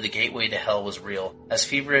whether the gateway to hell was real. As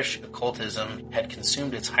feverish occultism had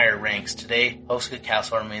consumed its higher ranks, today Houska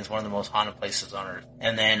Castle remains one of the most haunted places on Earth.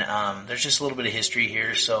 And then there's just a little bit of history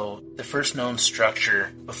here. So the first known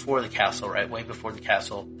structure before the castle, right, way before the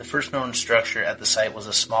castle, the first known structure at the site was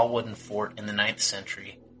a small wooden fort in the 9th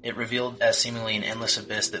century. It revealed as seemingly an endless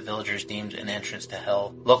abyss that villagers deemed an entrance to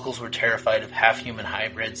hell. Locals were terrified of half-human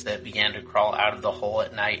hybrids that began to crawl out of the hole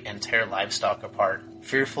at night and tear livestock apart.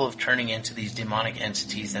 Fearful of turning into these demonic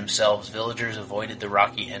entities themselves, villagers avoided the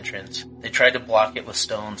rocky entrance. They tried to block it with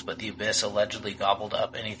stones, but the abyss allegedly gobbled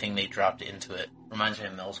up anything they dropped into it. Reminds me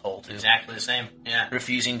of Mel's Hole, too. Exactly the same, yeah.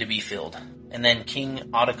 Refusing to be filled. And then King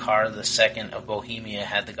Ottokar II of Bohemia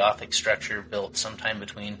had the Gothic structure built sometime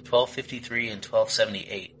between 1253 and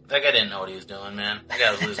 1278. That guy didn't know what he was doing, man. That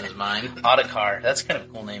guy was losing his mind. Ottokar, that's kind of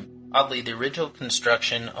a cool name. Oddly, the original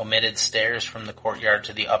construction omitted stairs from the courtyard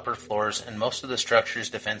to the upper floors, and most of the structure's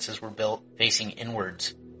defenses were built facing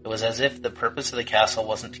inwards. It was as if the purpose of the castle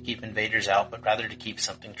wasn't to keep invaders out, but rather to keep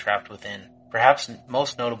something trapped within. Perhaps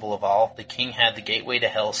most notable of all, the king had the gateway to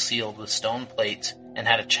hell sealed with stone plates and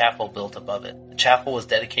had a chapel built above it. The chapel was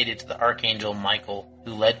dedicated to the archangel Michael,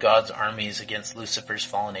 who led God's armies against Lucifer's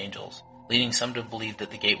fallen angels, leading some to believe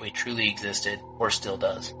that the gateway truly existed, or still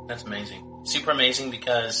does. That's amazing. Super amazing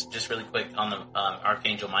because, just really quick, on the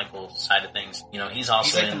Archangel Michael side of things, you know, he's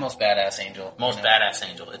also the most badass angel. Badass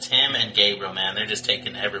angel. It's him and Gabriel, man. They're just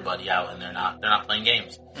taking everybody out, and they're not playing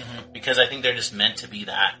games. Mm-hmm. Because I think they're just meant to be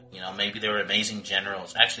that. You know, maybe they were amazing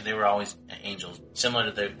generals. Actually, they were always angels, similar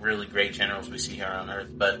to the really great generals we see here on Earth.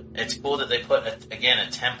 But it's cool that they put, a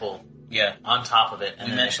temple on top of it. And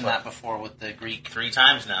we mentioned that before with the Greek 3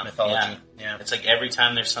 times now. Mythology. Yeah. It's like every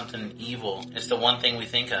time there's something evil, it's the one thing we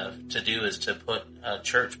think of to do is to put a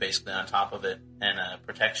church basically on top of it and a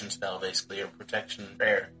protection spell basically, or protection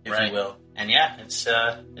prayer, if you will. And yeah, it's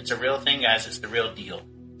a real thing, guys. It's the real deal.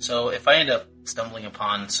 So if I end up stumbling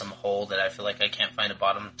upon some hole that I feel like I can't find a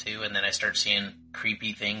bottom to, and then I start seeing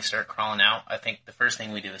creepy things start crawling out, I think the first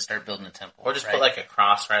thing we do is start building a temple. Or just put like a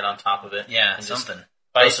cross right on top of it. Yeah, and something.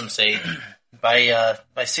 Throw some sage. By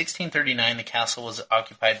 1639, the castle was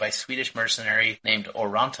occupied by a Swedish mercenary named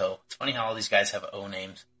Oronto. It's funny how all these guys have O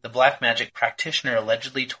names. The black magic practitioner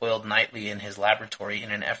allegedly toiled nightly in his laboratory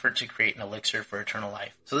in an effort to create an elixir for eternal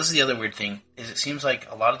life. So this is the other weird thing, is it seems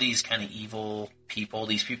like a lot of these kind of evil people,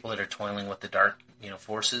 these people that are toiling with the dark,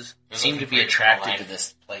 forces, seem to be attracted to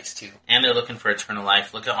this place too. And they're looking for eternal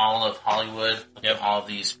life. Look at all of Hollywood. Look at all of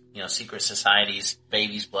these, secret societies,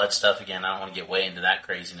 babies, blood stuff. Again, I don't want to get way into that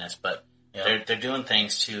craziness, but they're doing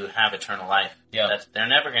things to have eternal life. Yeah. They're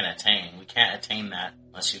never going to attain. We can't attain that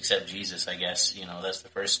unless you accept Jesus, I guess. That's the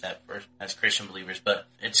first step as Christian believers. But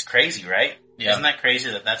it's crazy, right? Yeah. Isn't that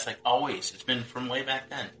crazy that that's like always? It's been from way back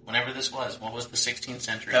then. Whenever this was. What was the 16th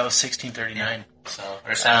century? That was 1639. Yeah. So,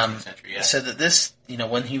 or 17th century, yeah. Said that this,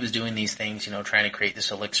 when he was doing these things, trying to create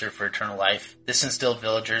this elixir for eternal life, this instilled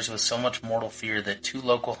villagers with so much mortal fear that 2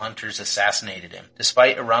 local hunters assassinated him.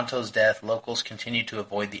 Despite Oronto's death, locals continued to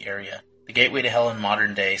avoid the area. The gateway to hell in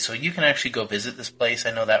modern day, so you can actually go visit this place,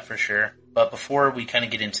 I know that for sure. But before we kind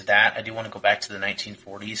of get into that, I do want to go back to the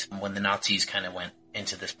 1940s when the Nazis kind of went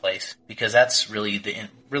into this place, because that's really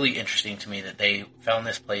really interesting to me that they found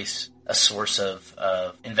this place a source of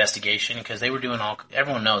investigation, because they were doing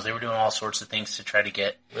everyone knows they were doing all sorts of things to try to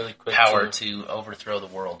get really quick power to overthrow the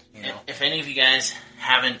world. If any of you guys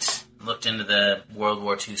haven't looked into the World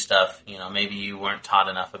War II stuff, maybe you weren't taught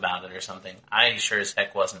enough about it or something. I sure as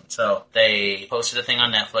heck wasn't. So they posted a thing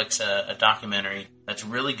on Netflix, a documentary that's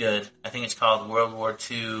really good. I think it's called World War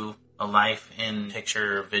II, A Life in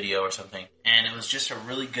Picture Video or something. And it was just a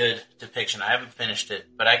really good depiction. I haven't finished it,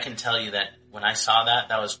 but I can tell you that when I saw that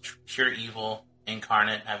was pure evil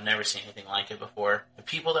incarnate. I've never seen anything like it before. The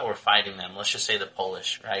people that were fighting them, let's just say the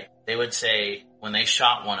Polish, right? They would say when they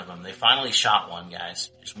shot one of them, they finally shot one,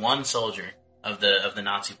 guys, just one soldier of the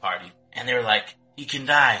Nazi party, and they were like, he can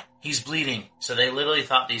die. He's bleeding. So they literally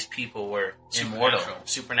thought these people were immortal,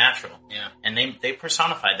 supernatural. Yeah. And they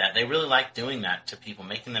personified that. They really liked doing that to people,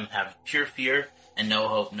 making them have pure fear and no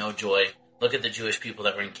hope, no joy. Look at the Jewish people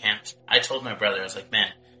that were in camps. I told my brother, I was like, man,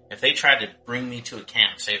 if they tried to bring me to a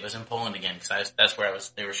camp, say it was in Poland again, because that's where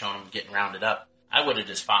they were showing them getting rounded up, I would have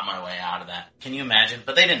just fought my way out of that. Can you imagine?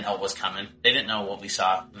 But they didn't know what was coming. They didn't know what we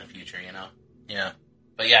saw in the future, Yeah.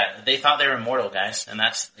 But yeah, they thought they were immortal, guys, and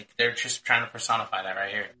they're just trying to personify that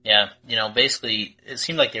right here. Yeah, basically, it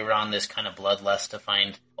seemed like they were on this kind of bloodlust to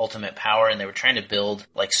find ultimate power, and they were trying to build,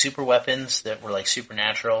 like, super weapons that were, like,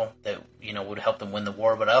 supernatural, that, would help them win the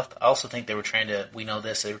war, but I also think they were trying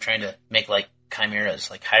to make, like, chimeras,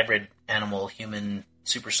 like hybrid animal-human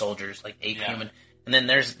super soldiers, like ape-human. And then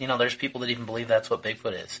there's people that even believe that's what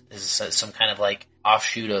Bigfoot is some kind of like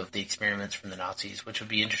offshoot of the experiments from the Nazis, which would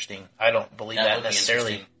be interesting. I don't believe that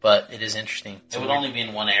necessarily, but it is interesting. It would only be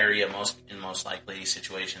in one area in most likely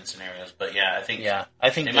scenarios. But yeah,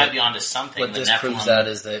 I think they might be onto something. What this proves that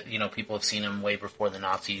is that, people have seen them way before the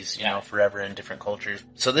Nazis, forever in different cultures.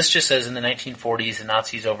 So this just says in the 1940s, the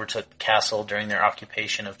Nazis overtook the castle during their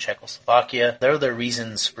occupation of Czechoslovakia. Though their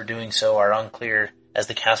reasons for doing so are unclear, as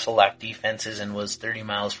the castle lacked defenses and was 30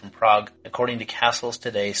 miles from Prague. According to castles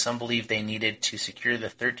today, some believe they needed to secure the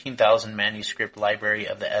 13,000 manuscript library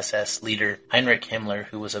of the SS leader Heinrich Himmler,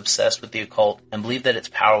 who was obsessed with the occult and believed that its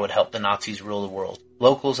power would help the Nazis rule the world.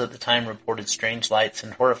 Locals at the time reported strange lights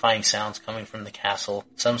and horrifying sounds coming from the castle.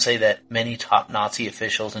 Some say that many top Nazi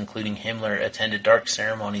officials, including Himmler, attended dark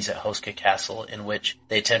ceremonies at Hoska Castle in which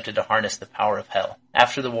they attempted to harness the power of hell.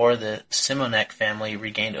 After the war, the Simonek family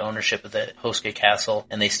regained ownership of the Hoska Castle,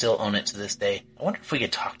 and they still own it to this day. I wonder if we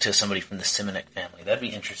could talk to somebody from the Simonek family. That'd be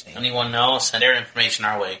interesting. Anyone know? Send their information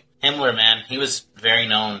our way. Himmler, man, he was very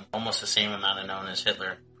known, almost the same amount of known as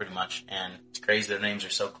Hitler, pretty much. And it's crazy their names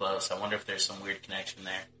are so close. I wonder if there's some weird connection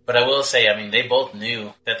there. But I will say, they both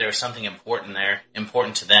knew that there was something important there,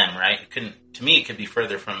 important to them, right? To me, it could be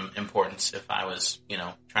further from importance if I was,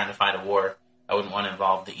 trying to fight a war. I wouldn't want to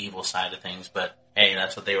involve the evil side of things, but hey,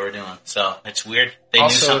 that's what they were doing. So it's weird. They knew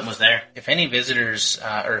something was there. If any visitors,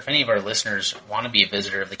 or if any of our listeners want to be a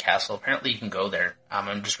visitor of the castle, apparently you can go there.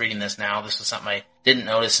 I'm just reading this now. This was something I didn't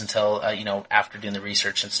notice until, after doing the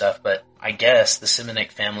research and stuff. But I guess the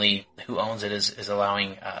Simonek family who owns it is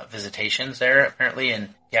allowing visitations there, apparently.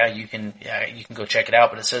 And you can go check it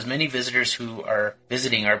out. But it says many visitors who are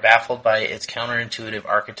visiting are baffled by its counterintuitive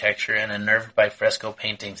architecture and unnerved by fresco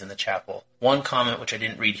paintings in the chapel. One comment, which I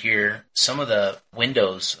didn't read here, some of the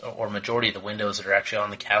windows, or majority of the windows that are actually on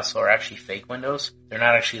the castle, are actually fake windows. They're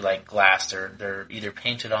not actually like glass. They're either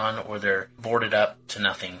painted on or they're boarded up to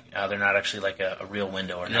nothing. They're not actually like a real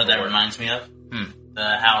window. Or that reminds me of?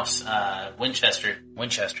 The house, Winchester.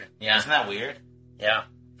 Winchester, yeah. Isn't that weird? Yeah,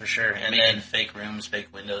 for sure. And then fake rooms, fake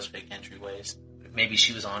windows, fake entryways. Maybe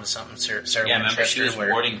she was onto something, Sarah yeah, Winchester. Remember she was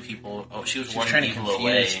warding people. Oh, she was warding people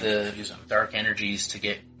away. She was trying to confuse the dark energies to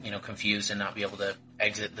get confused and not be able to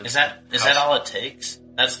exit the. Is that all it takes?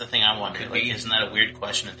 That's the thing I wonder. Isn't that a weird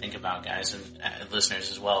question to think about, guys and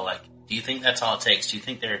listeners as well? Like, do you think that's all it takes? Do you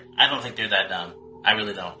think I don't think they're that dumb. I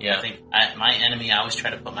really don't. Yeah. I think my enemy. I always try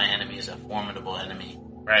to put my enemy as a formidable enemy.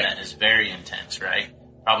 Right. That is very intense. Right.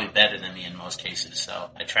 Probably better than me in most cases. So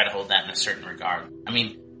I try to hold that in a certain regard.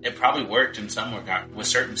 It probably worked in some regard with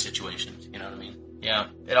certain situations. You know what I mean? Yeah.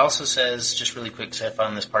 It also says, just really quick, because I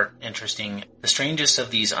found this part interesting, the strangest of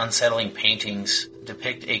these unsettling paintings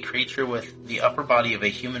depict a creature with the upper body of a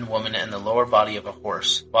human woman and the lower body of a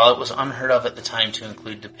horse, while it was unheard of at the time to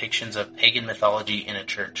include depictions of pagan mythology in a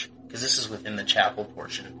church. Because this is within the chapel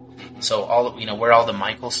portion. So where all the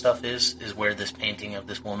Michael stuff is where this painting of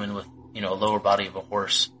this woman with, a lower body of a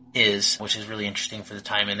horse is, which is really interesting for the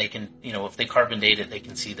time. And they can, if they carbon date it, they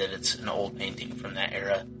can see that it's an old painting from that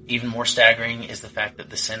era. Even more staggering is the fact that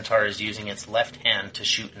the centaur is using its left hand to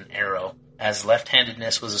shoot an arrow, as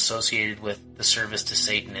left-handedness was associated with the service to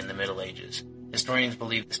Satan in the Middle Ages. Historians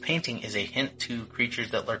believe this painting is a hint to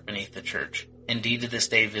creatures that lurk beneath the church. Indeed, to this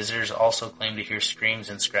day, visitors also claim to hear screams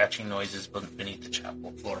and scratching noises beneath the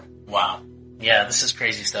chapel floor. Wow. Yeah, this is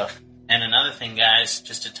crazy stuff. And another thing, guys,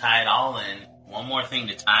 just to tie it all in, one more thing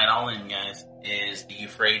to tie it all in, guys, is the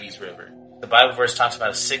Euphrates River. The Bible verse talks about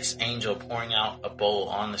a sixth angel pouring out a bowl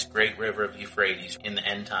on this great river of Euphrates in the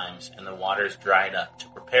end times, and the waters dried up to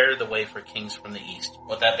prepare the way for kings from the east.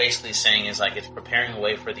 What that basically is saying is like it's preparing the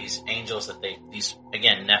way for these angels that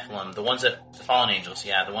again, Nephilim, the fallen angels,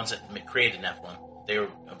 the ones that created Nephilim. They were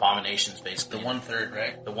abominations, basically. The 1/3,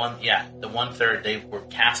 right? The 1/3, they were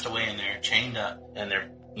cast away and they're chained up, and they're,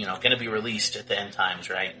 going to be released at the end times,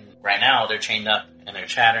 right? And right now, they're chained up, and they're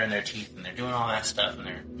chattering their teeth, and they're doing all that stuff, and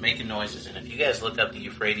they're making noises. And if you guys look up the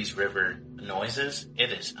Euphrates River noises,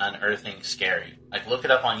 it is unearthing scary. Like, look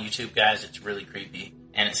it up on YouTube, guys. It's really creepy.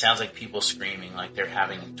 And it sounds like people screaming, like they're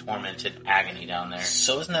having tormented agony down there.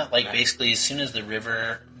 So isn't that basically as soon as the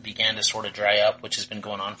river began to sort of dry up, which has been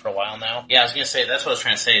going on for a while now? Yeah, I was going to say, that's what I was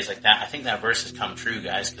trying to say, is like that. I think that verse has come true,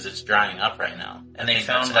 guys, because it's drying up right now. And they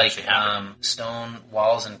found stone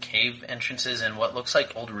walls and cave entrances and what looks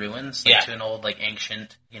like old ruins, to an old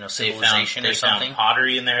ancient, civilization or something. They found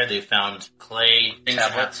pottery in there. They found clay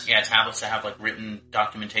tablets. Tablets that have written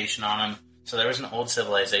documentation on them. So there was an old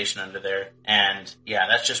civilization under there. And yeah,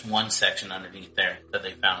 that's just one section underneath there that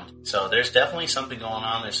they found. So there's definitely something going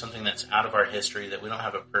on. There's something that's out of our history that we don't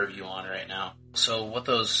have a purview on right now. So what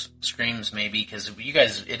those screams may be, because you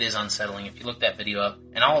guys, it is unsettling. If you look that video up,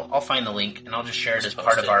 and I'll find the link and I'll just share it as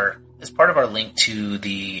part of our link to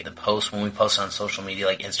the post when we post on social media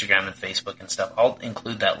like Instagram and Facebook and stuff. I'll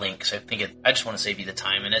include that link because I just want to save you the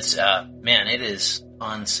time. And it's man, it is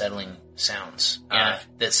unsettling sounds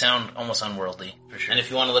that sound almost unworldly for sure. And if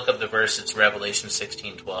you want to look up the verse, it's Revelation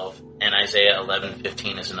 16:12, and Isaiah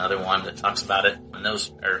 11:15 is another one that talks about it. And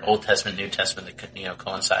those are Old Testament, New Testament that could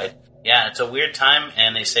coincide. Yeah, it's a weird time,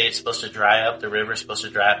 and they say it's supposed to dry up. The river's supposed to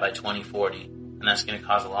dry up by 2040, and that's going to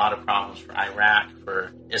cause a lot of problems for Iraq,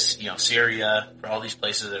 for Syria, for all these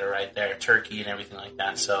places that are right there, Turkey and everything like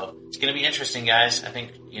that. So it's going to be interesting, guys. I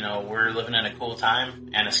think we're living in a cool time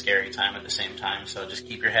and a scary time at the same time. So just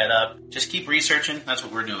keep your head up. Just keep researching. That's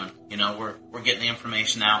what we're doing. We're getting the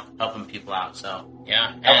information out, helping people out. So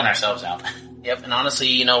yeah, helping ourselves out. Yep, and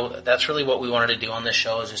honestly, that's really what we wanted to do on this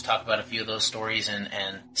show is just talk about a few of those stories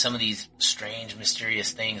and some of these strange,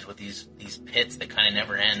 mysterious things with these pits that kind of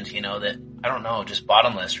never end, that, I don't know, just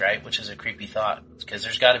bottomless, right? Which is a creepy thought, because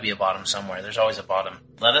there's got to be a bottom somewhere. There's always a bottom.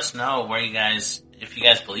 Let us know if you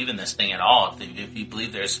guys believe in this thing at all, if you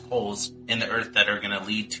believe there's holes in the earth that are going to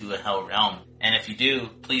lead to a hell realm. And if you do,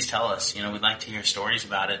 please tell us. We'd like to hear stories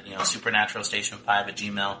about it.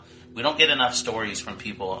 supernaturalstation5@gmail.com. We don't get enough stories from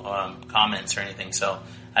people, comments or anything, so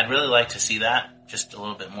I'd really like to see that, just a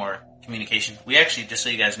little bit more communication. We actually, just so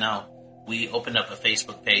you guys know, we opened up a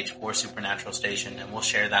Facebook page for Supernatural Station, and we'll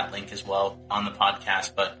share that link as well on the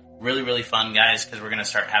podcast. But really, really fun, guys, because we're going to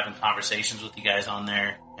start having conversations with you guys on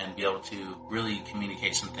there and be able to really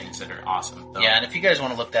communicate some things that are awesome. So, yeah, and if you guys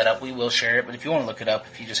want to look that up, we will share it. But if you want to look it up,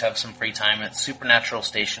 if you just have some free time, it's Supernatural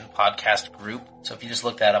Station Podcast Group. So if you just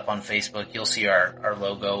look that up on Facebook, you'll see our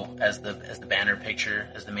logo as the banner picture,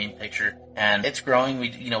 as the main picture. And it's growing. We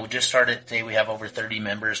just started today. We have over 30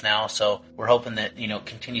 members now. So we're hoping that, it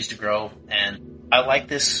continues to grow. And I like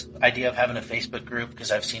this idea of having a Facebook group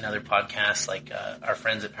because I've seen other podcasts like our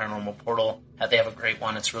friends at Paranormal Portal. They have a great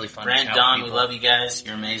one. It's really fun. Brent, Don, we love you guys.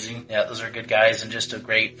 You're amazing. Yeah, those are good guys and just a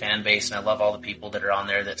great fan base. And I love all the people that are on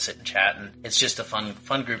there that sit and chat. And it's just a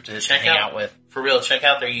fun group to hang out with. For real, check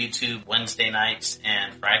out their YouTube Wednesday nights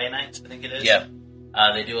and Friday nights, I think it is. Yeah.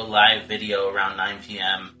 They do a live video around 9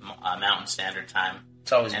 p.m. Mountain Standard Time.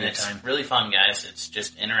 It's always a good time. It's really fun, guys. It's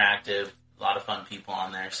just interactive. A lot of fun people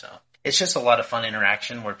on there, so. It's just a lot of fun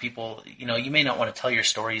interaction where people, you may not want to tell your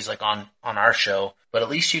stories like on our show, but at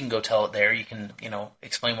least you can go tell it there. You can,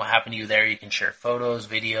 explain what happened to you there. You can share photos,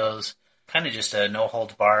 videos, kind of just a no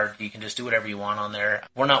holds barred. You can just do whatever you want on there.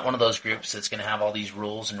 We're not one of those groups that's going to have all these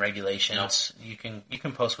rules and regulations. No. You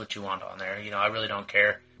can post what you want on there. I really don't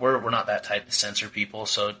care. We're not that type of censor people,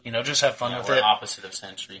 so just have fun with it. We're opposite of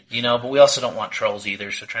censoring. But we also don't want trolls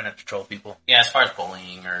either, so try not to troll people. Yeah, as far as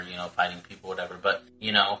bullying or fighting people, whatever. But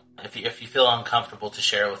if you feel uncomfortable to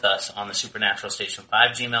share it with us on the Supernatural Station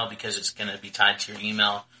 5 Gmail because it's going to be tied to your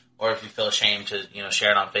email, or if you feel ashamed to share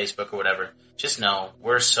it on Facebook or whatever, just know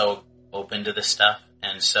we're so open to this stuff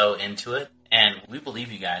and so into it. And we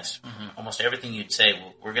believe you guys. Mm-hmm. Almost everything you'd say,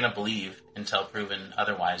 we're going to believe until proven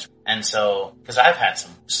otherwise. And so, because I've had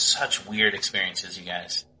such weird experiences, you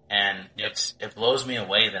guys. And it blows me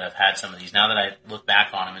away that I've had some of these now that I look back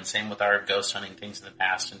on them. And same with our ghost hunting things in the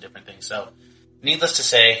past and different things. So, needless to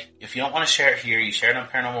say, if you don't want to share it here, you share it on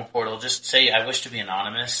Paranormal Portal. Just say, I wish to be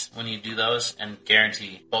anonymous when you do those, and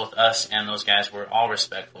guarantee both us and those guys, we're all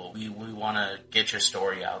respectful. We want to get your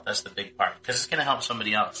story out. That's the big part, because it's going to help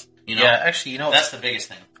somebody else. Yeah, actually, that's the biggest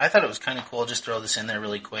thing. I thought it was kind of cool. I'll just throw this in there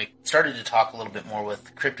really quick. Started to talk a little bit more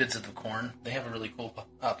with Cryptids of the Corn. They have a really cool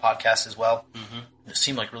podcast as well. Mm-hmm. It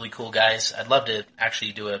seemed like really cool guys. I'd love to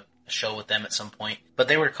actually do a show with them at some point. But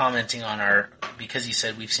they were commenting on because he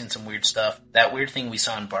said we've seen some weird stuff. That weird thing we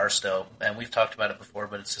saw in Barstow, and we've talked about it before,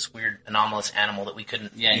 but it's this weird anomalous animal that we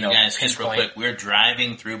couldn't, you guys, just real quick, we're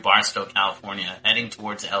driving through Barstow, California, heading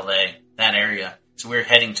towards LA, that area. So we're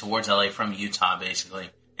heading towards LA from Utah, basically.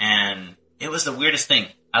 And it was the weirdest thing.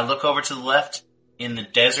 I look over to the left in the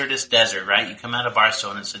desertous desert, right? You come out of Barstow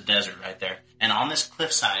and it's a desert right there. And on this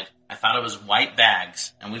cliffside, I thought it was white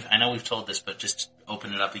bags. And I know we've told this, but just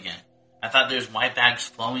open it up again. I thought there's white bags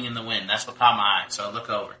flowing in the wind. That's what caught my eye. So I look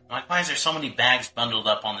over. I'm like, why is there so many bags bundled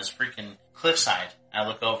up on this freaking cliffside? I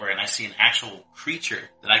look over and I see an actual creature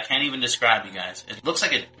that I can't even describe, you guys. It looks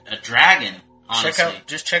like a dragon. Honestly.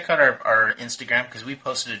 Check out our Instagram, because we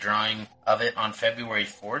posted a drawing of it on February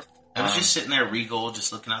 4th, I was just sitting there regal,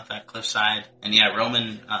 just looking out that cliffside. And yeah,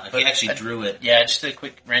 Roman, he actually drew it. Yeah, just a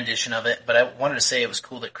quick rendition of it. But I wanted to say it was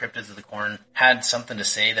cool that Cryptids of the Corn had something to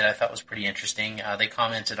say that I thought was pretty interesting. They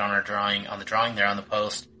commented on our drawing, on the drawing there on the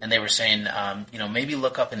post, and they were saying, maybe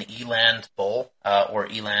look up an eland bull or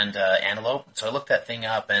eland antelope. So I looked that thing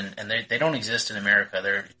up, and they don't exist in America.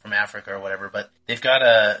 They're from Africa or whatever, but they've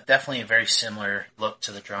got definitely a very similar look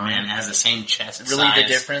to the drawing. Man, it has the same chest really size. The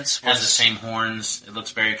difference was has the same horns. It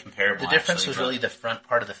looks very comparable. The difference was really the front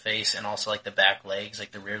part of the face and also like the back legs,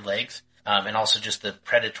 like the rear legs, and also just the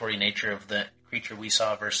predatory nature of the creature we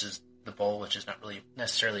saw versus the bull, which is not really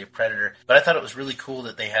necessarily a predator. But I thought it was really cool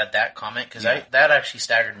that they had that comment because that actually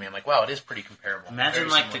staggered me. I'm like, wow, it is pretty comparable. Imagine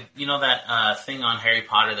like that thing on Harry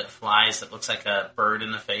Potter that flies that looks like a bird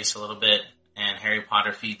in the face a little bit, and Harry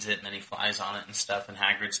Potter feeds it and then he flies on it and stuff, and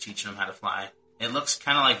Hagrid's teaching him how to fly. It looks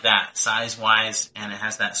kind of like that, size-wise, and it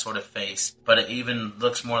has that sort of face. But it even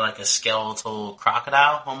looks more like a skeletal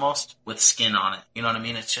crocodile, almost, with skin on it. You know what I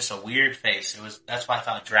mean? It's just a weird face. That's why I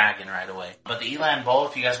thought dragon right away. But the eland bull,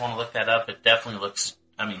 if you guys want to look that up, it definitely looks...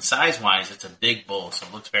 I mean, size-wise, it's a big bull, so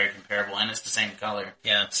it looks very comparable, and it's the same color.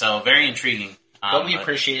 Yeah. So, very intriguing. But we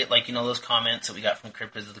appreciate it, like, those comments that we got from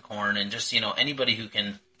Cryptids of the Corn, and just, anybody who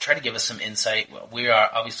can try to give us some insight. Well, we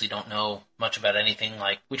obviously don't know much about anything.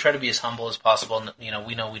 Like, we try to be as humble as possible.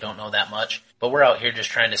 We know we don't know that much, but we're out here just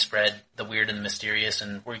trying to spread the weird and the mysterious,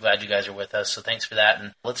 and we're glad you guys are with us. So thanks for that,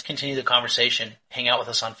 and let's continue the conversation. Hang out with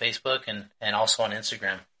us on Facebook and also on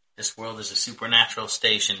Instagram. This world is a supernatural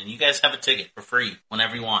station, and you guys have a ticket for free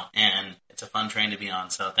whenever you want, and it's a fun train to be on.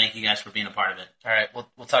 So thank you guys for being a part of it. All right,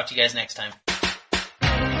 we'll talk to you guys next time.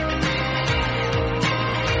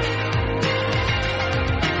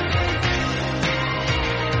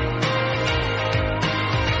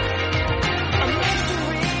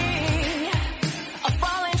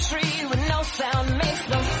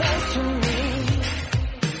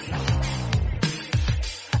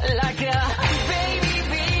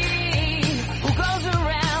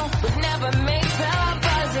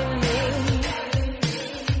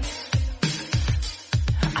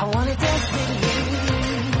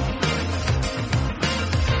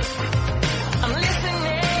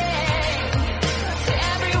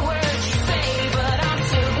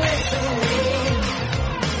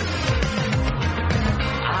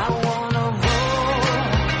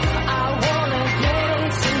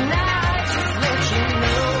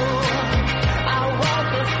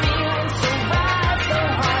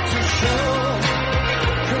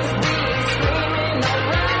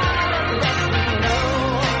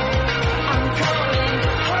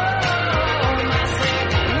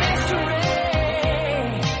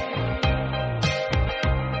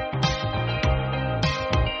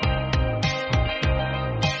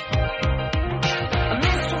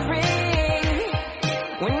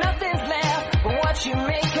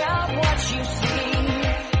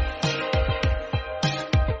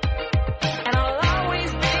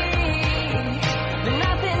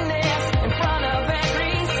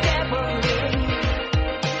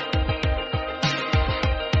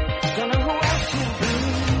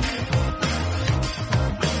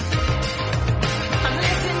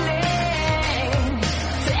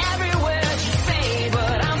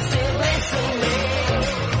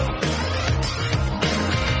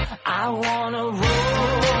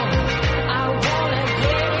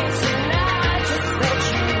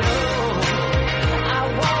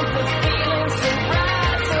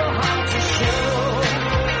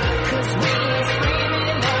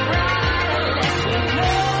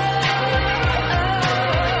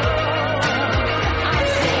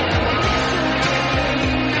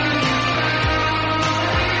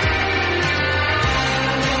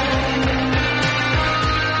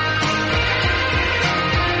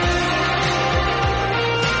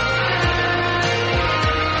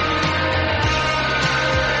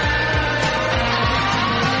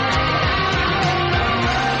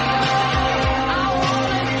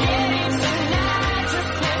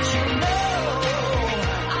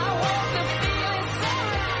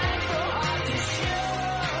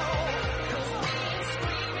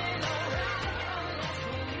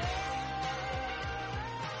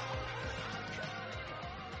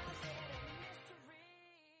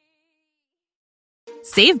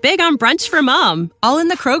 Save big on brunch for mom, all in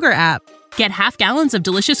the Kroger app. Get half gallons of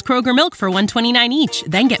delicious Kroger milk for $1.29 each.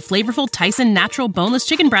 Then get flavorful Tyson natural boneless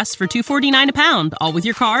chicken breasts for $2.49 a pound, all with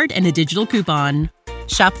your card and a digital coupon.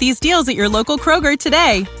 Shop these deals at your local Kroger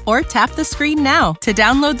today, or tap the screen now to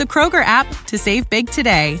download the Kroger app to save big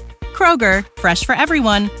today. Kroger, fresh for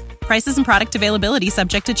everyone. Prices and product availability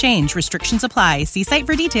subject to change. Restrictions apply. See site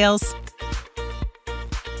for details.